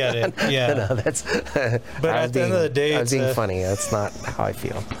 I get it. Yeah. No, that's. But at the end of the day, I was being funny. That's not how I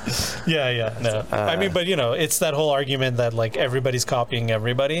feel. Yeah. No. I mean, but you know, it's that whole argument that like everybody's copying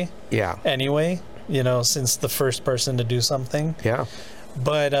everybody. Yeah. Anyway, you know, since the first person to do something. Yeah.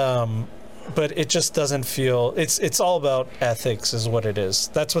 But it just doesn't feel. It's all about ethics, is what it is.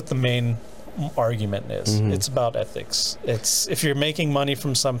 That's what the main argument is. It's about ethics. It's if you're making money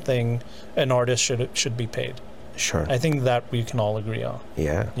from something, an artist should be paid. Sure. I think that we can all agree on.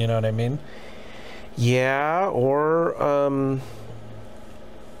 Yeah. You know what I mean? Yeah, or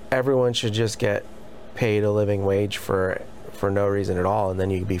everyone should just get paid a living wage for no reason at all, and then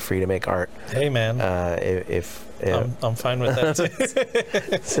you can be free to make art. Hey, man. If I'm fine with that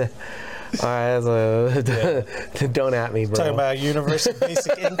too. All right, don't at me, bro. Talking about universal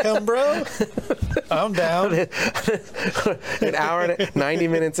basic income, bro. I'm down. An hour and 90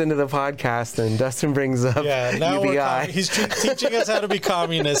 minutes into the podcast, and Dustin brings up UBI. He's teaching us how to be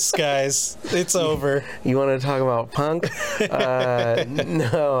communists, guys. It's over. You want to talk about punk?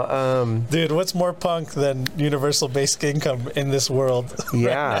 No. Dude, what's more punk than universal basic income in this world?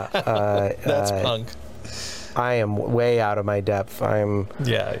 Yeah. That's punk. I am way out of my depth. I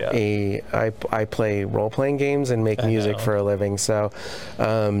play role-playing games and make music for a living. So,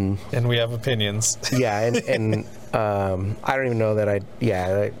 and we have opinions. Yeah, and I don't even know that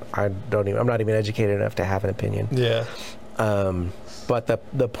I'm not even educated enough to have an opinion. Yeah. But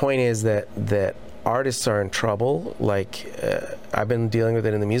the point is that artists are in trouble. Like I've been dealing with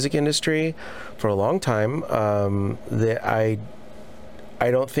it in the music industry for a long time. That I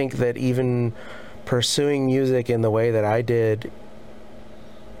don't think that even pursuing music in the way that I did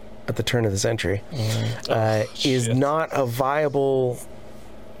at the turn of the century is not a viable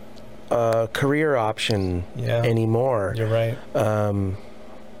career option anymore. You're right.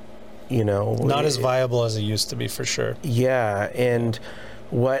 You know, not as viable as it used to be, for sure. Yeah, and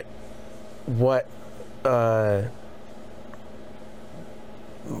what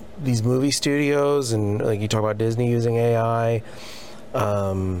these movie studios and like you talk about Disney using AI,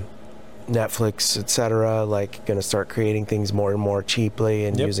 Netflix, etc., like going to start creating things more and more cheaply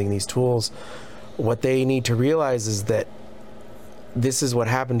and using these tools. What they need to realize is that this is what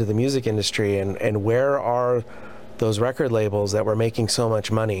happened to the music industry, and where are those record labels that were making so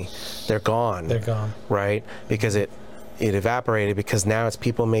much money? They're gone. They're gone. Right? Because it evaporated, because now it's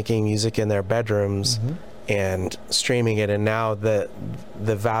people making music in their bedrooms and streaming it, and now the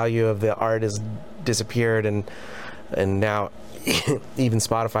value of the art has disappeared, and now even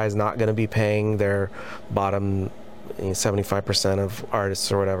Spotify is not going to be paying their bottom 75% of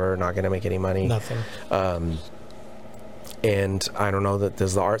artists or whatever, are not going to make any money. Nothing. And I don't know that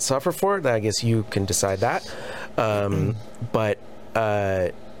does the art suffer for it. I guess you can decide that. But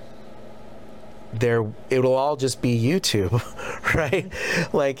it'll all just be YouTube, right?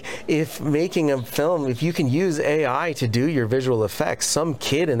 Like if making a film, if you can use AI to do your visual effects, some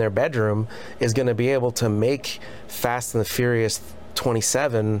kid in their bedroom is going to be able to make Fast and the Furious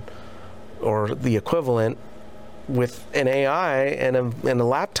 27 or the equivalent with an AI and a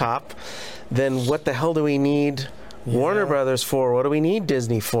laptop. Then what the hell do we need Warner Brothers for? What do we need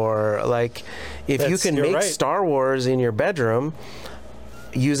Disney for? Like, if you can make Star Wars in your bedroom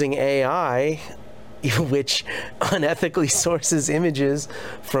using AI, which unethically sources images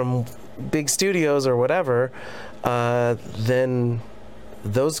from big studios or whatever, then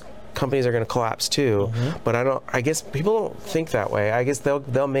those companies are going to collapse too. But I guess people don't think that way. I guess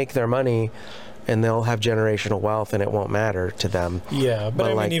they'll make their money and they'll have generational wealth and it won't matter to them. Yeah,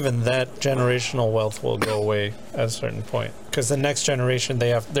 but I mean, even that generational wealth will go away at a certain point, because the next generation,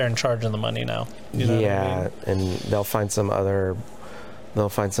 they're in charge of the money now. You know what I mean? And they'll find some other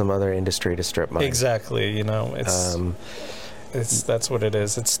industry to strip money. Exactly. You know, that's what it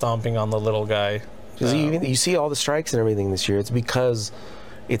is. It's stomping on the little guy. You see all the strikes and everything this year. It's because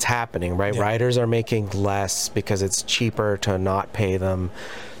it's happening, right? Yeah. Writers are making less because it's cheaper to not pay them.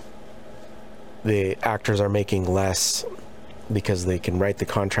 The actors are making less because they can write the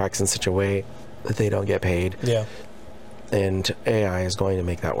contracts in such a way that they don't get paid. Yeah. And AI is going to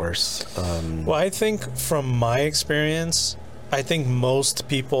make that worse. Well, I think from my experience, I think most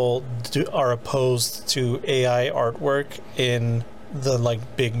people are opposed to AI artwork in the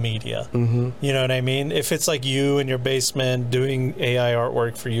like big media. You know what I mean? If it's like you in your basement doing AI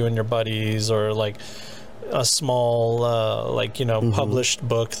artwork for you and your buddies, or like a small like, you know, published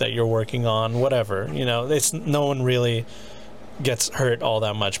book that you're working on, whatever, you know, it's no one really gets hurt all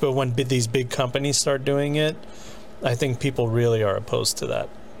that much. But when these big companies start doing it, I think people really are opposed to that.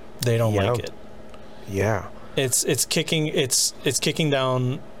 They don't like it. Yeah. It's kicking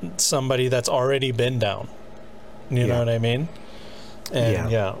down somebody that's already been down. You know what I mean?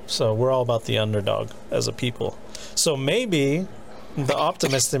 And so we're all about the underdog as a people. So maybe the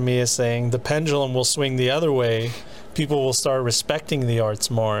optimist in me is saying the pendulum will swing the other way. People will start respecting the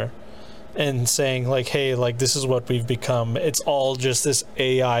arts more and saying like, hey, like this is what we've become. It's all just this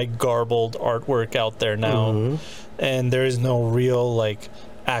AI garbled artwork out there now. And there is no real like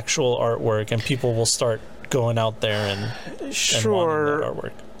actual artwork, and people will start going out there and wanting that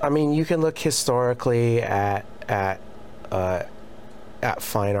artwork. I mean, you can look historically at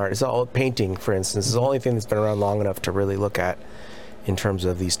fine art. It's all painting, for instance, is the only thing that's been around long enough to really look at in terms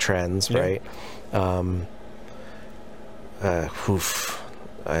of these trends, right?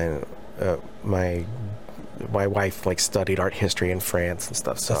 My wife like studied art history in France and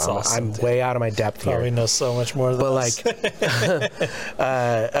stuff, so I'm way out of my depth here. Probably know so much more than us.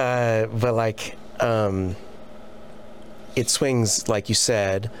 It swings, like you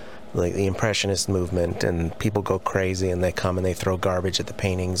said, like the Impressionist movement, and people go crazy and they come and they throw garbage at the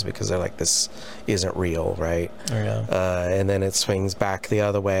paintings because they're like, this isn't real, right? And then it swings back the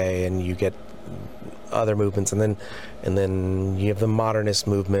other way, and you get other movements, and then you have the modernist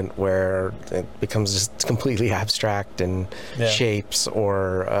movement where it becomes just completely abstract and shapes,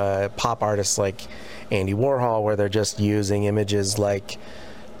 or pop artists like Andy Warhol, where they're just using images like.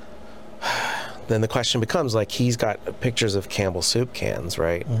 Then the question becomes like, he's got pictures of Campbell soup cans,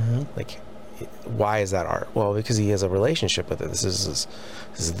 right? Like, why is that art? Well, because he has a relationship with it. This is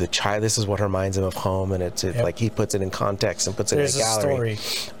the child. This is what reminds him of home, and it's like he puts it in context and puts it in a gallery.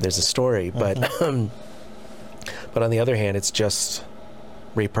 There's a story, but on the other hand, it's just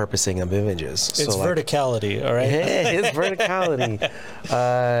repurposing of images. It's verticality, all right? It's verticality,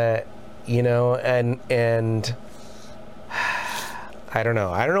 you know, and I don't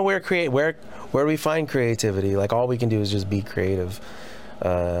know where we find creativity. Like, all we can do is just be creative.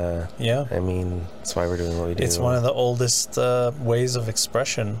 I mean, that's why we're doing what we do. It's one of the oldest ways of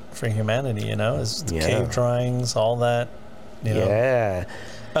expression for humanity, you know, is cave drawings, all that, you know.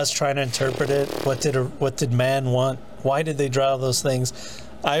 Us trying to interpret it. What did man want? Why did they draw those things?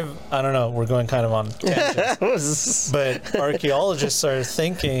 I don't know. We're going kind of on tangents, but archaeologists are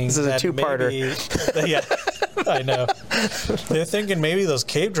thinking this is a two-parter. I know. They're thinking maybe those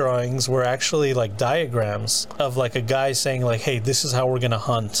cave drawings were actually like diagrams of like a guy saying like, hey, this is how we're going to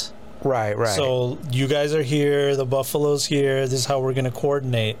hunt. Right. So you guys are here, the buffalo's here, this is how we're going to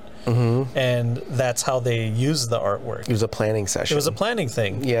coordinate. And that's how they use the artwork. It was a planning session. It was a planning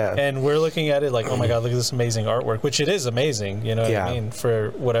thing. Yeah. And we're looking at it like, oh my God, look at this amazing artwork, which it is amazing, you know what I mean,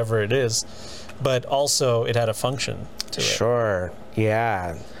 for whatever it is. But also it had a function to it. Sure.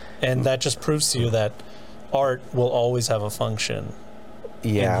 Yeah. And that just proves to you that art will always have a function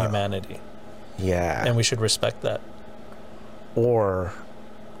in humanity. Yeah. And we should respect that. Or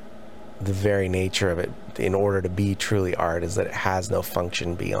the very nature of it, in order to be truly art, is that it has no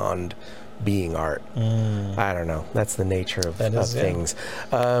function beyond being art. I don't know. That's the nature of things.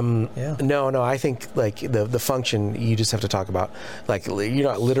 No, I think like the function, you just have to talk about, like, you're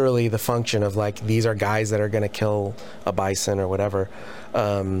not literally the function of like, these are guys that are going to kill a bison or whatever.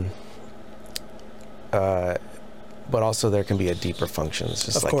 But also there can be a deeper function. It's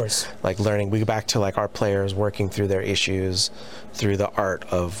just like learning. We go back to like our players working through their issues through the art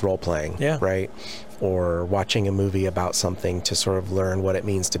of role playing, right? Or watching a movie about something to sort of learn what it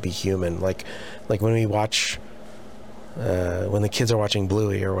means to be human. Like when we watch, when the kids are watching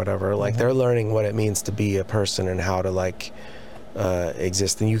Bluey or whatever, like they're learning what it means to be a person and how to like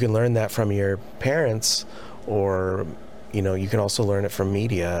exist. And you can learn that from your parents, or you know, you can also learn it from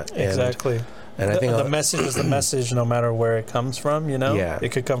media. Exactly. And I think the message is the message, no matter where it comes from. You know,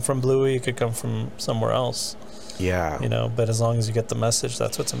 it could come from Bluey, it could come from somewhere else. You know, but as long as you get the message,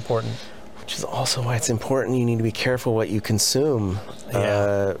 that's what's important. Which is also why it's important. You need to be careful what you consume,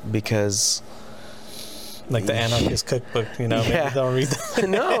 because, like the Anarchist Cookbook, you know, maybe don't read that.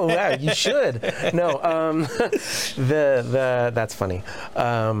 No, you should. No, that's funny.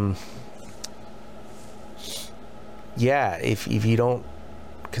 If you don't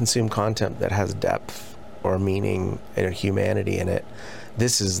consume content that has depth or meaning and humanity in it,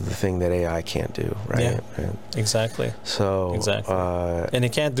 this is the thing that AI can't do, right? Yeah. And Exactly. so Exactly. And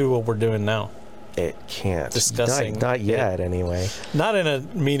it can't do what we're doing now. it can't. Discussing Not yet, anyway. Not in a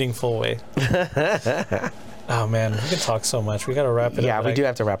meaningful way. Oh man, we can talk so much. We got to wrap it up. Yeah, we do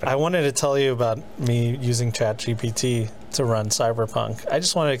have to wrap it I up. wanted to tell you about me using ChatGPT to run Cyberpunk. I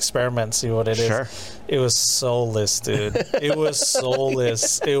just want to experiment and see what it is. Sure. It was soulless, dude. It was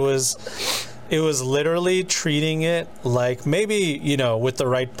soulless. It was literally treating it like, maybe, you know, with the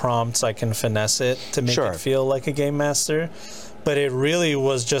right prompts I can finesse it to make Sure. it feel like a game master. But it really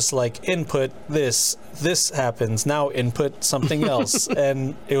was just like, input this happens, now input something else.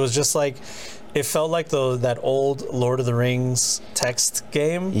 And it was just like, it felt like that old Lord of the Rings text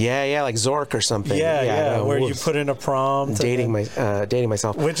game. Yeah, like Zork or something. Yeah, where you whoops. put in a prompt. dating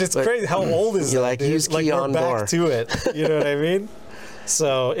myself. Which is But crazy. How old is you're that, like, dude? use Like, key we're on back door. to it. You know what I mean?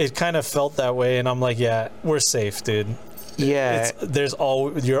 So it kind of felt that way, and I'm like, yeah, we're safe, dude. Yeah.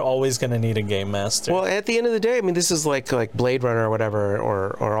 You're always gonna need a game master. Well, at the end of the day, I mean, this is like Blade Runner or whatever,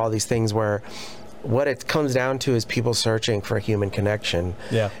 or all these things where what it comes down to is people searching for human connection.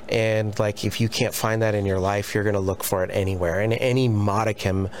 Yeah. And like, if you can't find that in your life, you're going to look for it anywhere. And any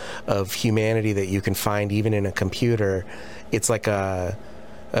modicum of humanity that you can find, even in a computer, it's like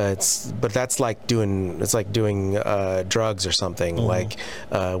but that's like doing drugs or something. Like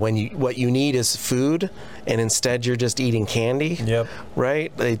what you need is food, and instead you're just eating candy. Yep.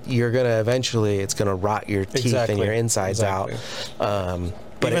 Right. You're gonna eventually, it's gonna rot your teeth and your insides out.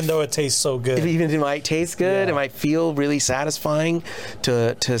 But even though it tastes so good. Even it might taste good, Yeah. it might feel really satisfying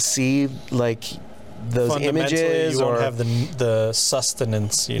to see like those Fundamentally, images, you or won't have the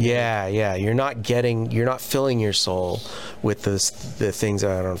sustenance. You need. yeah, you're not filling your soul with the things. I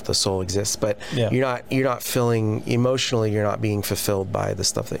don't know if the soul exists, but Yeah. you're not filling emotionally. You're not being fulfilled by the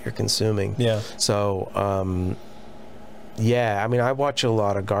stuff that you're consuming. Yeah. So yeah, I mean, I watch a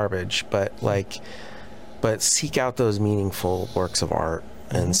lot of garbage, but seek out those meaningful works of art.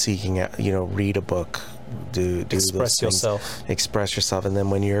 And seeking out, read a book, do Express those things. yourself. Express yourself, and then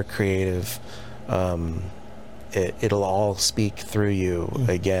when you're creative, it'll all speak through you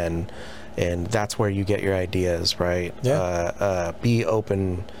again, and that's where you get your ideas, right? Yeah. Be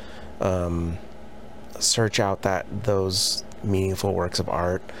open, search out those meaningful works of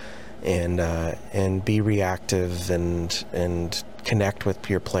art, and be reactive and connect with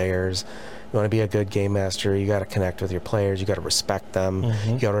your players. You want to be a good game master, you got to connect with your players, you got to respect them,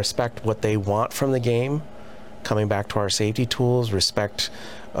 you got to respect what they want from the game. Coming back to our safety tools, respect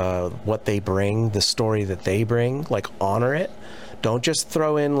what they bring, the story that they bring, like honor it. Don't just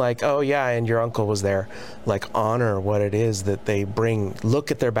throw in like, oh yeah, and your uncle was there. Like, honor what it is that they bring.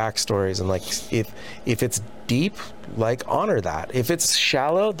 Look at their backstories, and like, if it's deep, like, honor that. If it's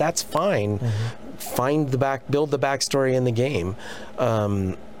shallow, that's fine. Build the backstory in the game.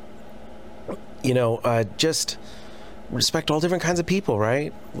 Just respect all different kinds of people,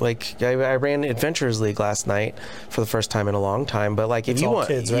 right? Like, I ran Adventurers League last night for the first time in a long time, but like, if It's you all want,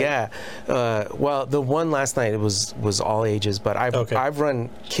 kids, right? yeah. Well, the one last night, it was all ages, but I've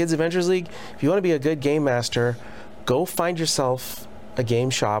run Kids Adventures League. If you want to be a good game master, go find yourself a game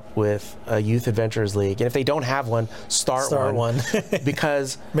shop with a Youth Adventurers League, and if they don't have one, start one.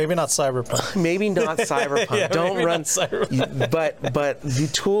 Because maybe not Cyberpunk. maybe not Cyberpunk. Yeah, Don't maybe run not Cyberpunk. but the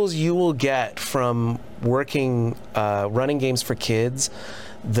tools you will get from working running games for kids,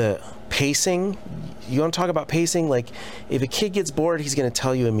 the pacing. You want to talk about pacing? Like, if a kid gets bored, he's going to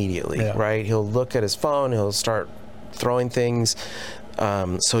tell you immediately, right? He'll look at his phone, he'll start throwing things.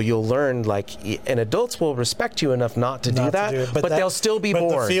 So you'll learn, and adults will respect you enough not to do that, but they'll still be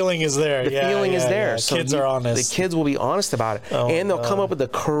bored. But the feeling is there. The feeling is there. Yeah. So kids are honest. The kids will be honest about it, and they'll come up with the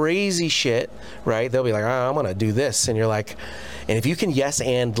crazy shit, right? They'll be like, I'm gonna do this, and you're like, and if you can yes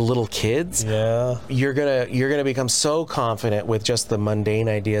and little kids, you're gonna become so confident with just the mundane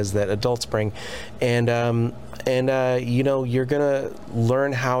ideas that adults bring, and you're gonna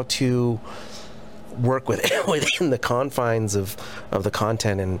learn how to work within the confines of the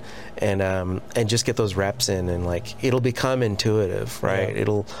content, and just get those reps in, and like, it'll become intuitive, right?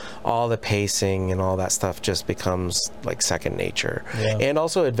 All the pacing and all that stuff just becomes like second nature. And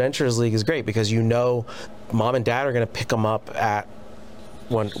also, Adventurers League is great because mom and dad are going to pick them up at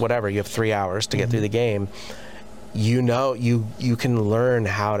whatever, you have 3 hours to get through the game. You can learn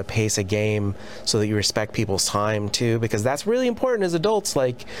how to pace a game so that you respect people's time too, because that's really important as adults.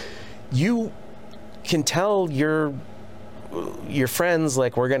 Like, you can tell your friends,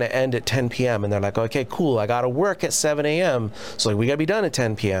 like, we're going to end at 10 p.m. and they're like, okay, cool, I got to work at 7 a.m. So like, we got to be done at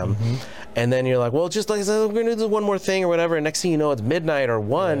 10 p.m. And then you're like, well, just like, we're going to do one more thing or whatever. And next thing you know, it's midnight or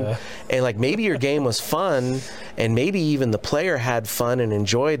 1. And like, maybe your game was fun and maybe even the player had fun and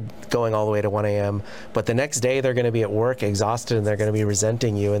enjoyed going all the way to 1 a.m., but the next day they're going to be at work exhausted and they're going to be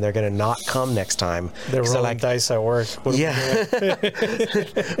resenting you and they're going to not come next time. They're rolling dice at work. Yeah.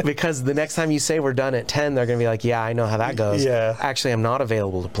 Because the next time you say we're done at 10, they're going to be like, yeah, I know how that goes. Yeah. Actually, I'm not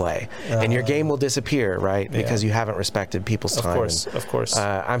available to play. And your game will disappear, right? Because you haven't respected people's time. Of course.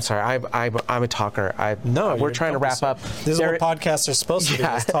 I'm sorry. I'm a talker. We're trying to wrap up. This is what podcasts are supposed to be,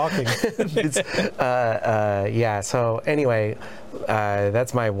 is talking. So anyway,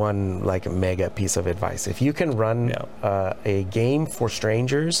 that's my one like mega piece of advice. If you can run a game for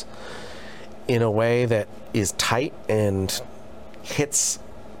strangers in a way that is tight and hits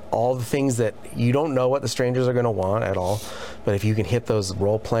all the things that you don't know what the strangers are going to want at all, but if you can hit those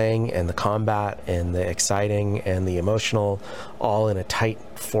role playing and the combat and the exciting and the emotional all in a tight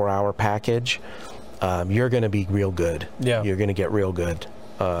 4-hour package, you're going to be real good. Yeah. You're going to get real good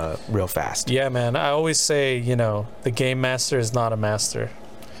real fast. Yeah, man. I always say, the game master is not a master.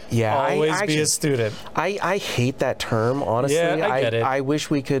 Yeah, always be a student. I hate that term, honestly. Yeah, I get it. I wish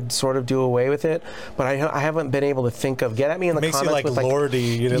we could sort of do away with it, but I haven't been able to think of. Get at me in the comments. Makes you with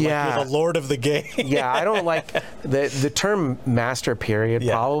lordy, like you're the lord of the game. Yeah, I don't like the term master. Period.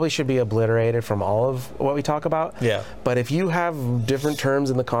 Probably should be obliterated from all of what we talk about. Yeah. But if you have different terms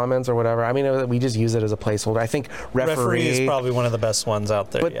in the comments or whatever, I mean, we just use it as a placeholder. I think referee is probably one of the best ones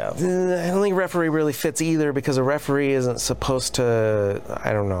out there. But I don't think referee really fits either, because a referee isn't supposed to.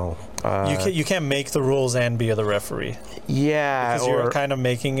 I don't know. You can't make the rules and be the referee. Yeah, because you're kind of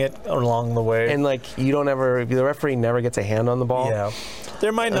making it along the way. And like the referee never gets a hand on the ball. Yeah,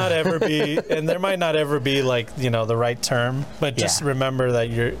 there might not ever be, like the right term, but just remember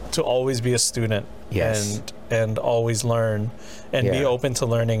that you're to always be a student. Yes. And always learn, and be open to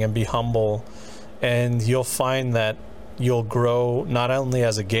learning, and be humble, and you'll find that you'll grow not only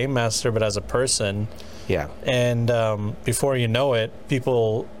as a game master but as a person. Yeah. And before you know it,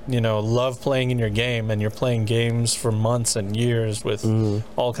 people, love playing in your game, and you're playing games for months and years with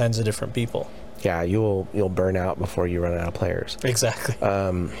all kinds of different people. Yeah, you'll burn out before you run out of players. Exactly.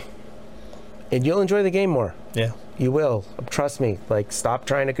 And you'll enjoy the game more. Yeah. You will. Trust me. Like, stop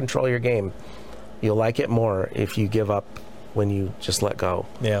trying to control your game. You'll like it more if you give up when you just let go.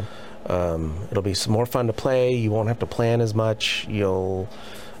 Yeah. It'll be some more fun to play. You won't have to plan as much. You'll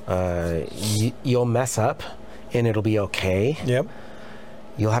mess up, and it'll be okay. Yep.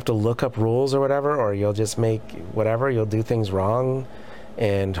 You'll have to look up rules or whatever, or you'll just make whatever. You'll do things wrong,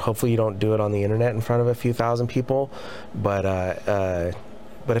 and hopefully you don't do it on the internet in front of a few thousand people. But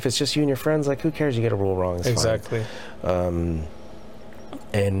if it's just you and your friends, like, who cares? You get a rule wrong. It's exactly. Fine.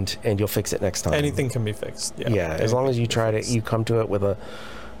 And you'll fix it next time. Anything can be fixed. Yeah. Yeah. As long as you you come to it with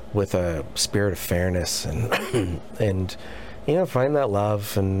a spirit of fairness and find that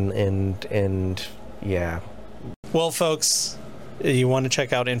love and yeah. Well, folks, you want to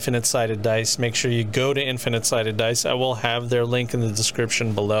check out Infinite Sided Dice, make sure you go to Infinite Sided Dice. I will have their link in the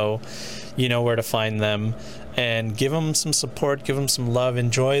description below. You know where to find them. And give them some support, give them some love.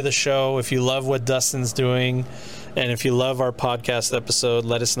 Enjoy the show. If you love what Dustin's doing, and if you love our podcast episode,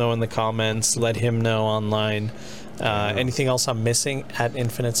 let us know in the comments. Let him know online. Anything else I'm missing at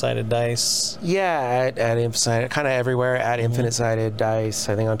Infinite Sided Dice? Yeah, at Infinite Sided, kind of everywhere at Infinite Sided Dice.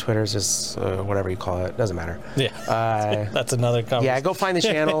 I think on Twitter is just whatever you call it. Doesn't matter. Yeah, that's another conversation. Yeah, go find the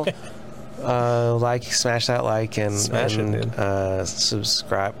channel. Smash that like, and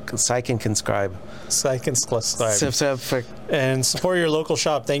subscribe. Subscribe. And support your local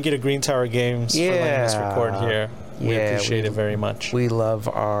shop. Thank you to Green Tower Games for letting us record here. We appreciate it very much. We love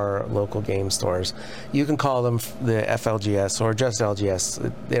our local game stores. You can call them the FLGS or just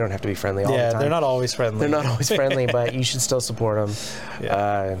LGS. They don't have to be friendly all the time. Yeah, they're not always friendly. They're not always friendly, but you should still support them.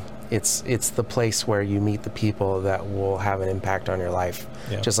 Yeah. It's the place where you meet the people that will have an impact on your life.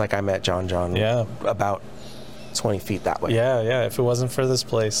 Yeah. Just like I met John about 20 feet that way. Yeah. If it wasn't for this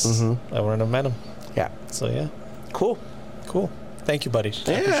place, I wouldn't have met him. Yeah. So, yeah. Cool. Thank you, buddy. I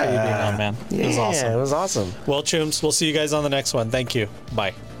appreciate you being on, man. Yeah, it was awesome. Well, Chooms, we'll see you guys on the next one. Thank you.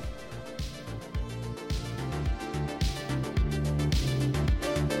 Bye.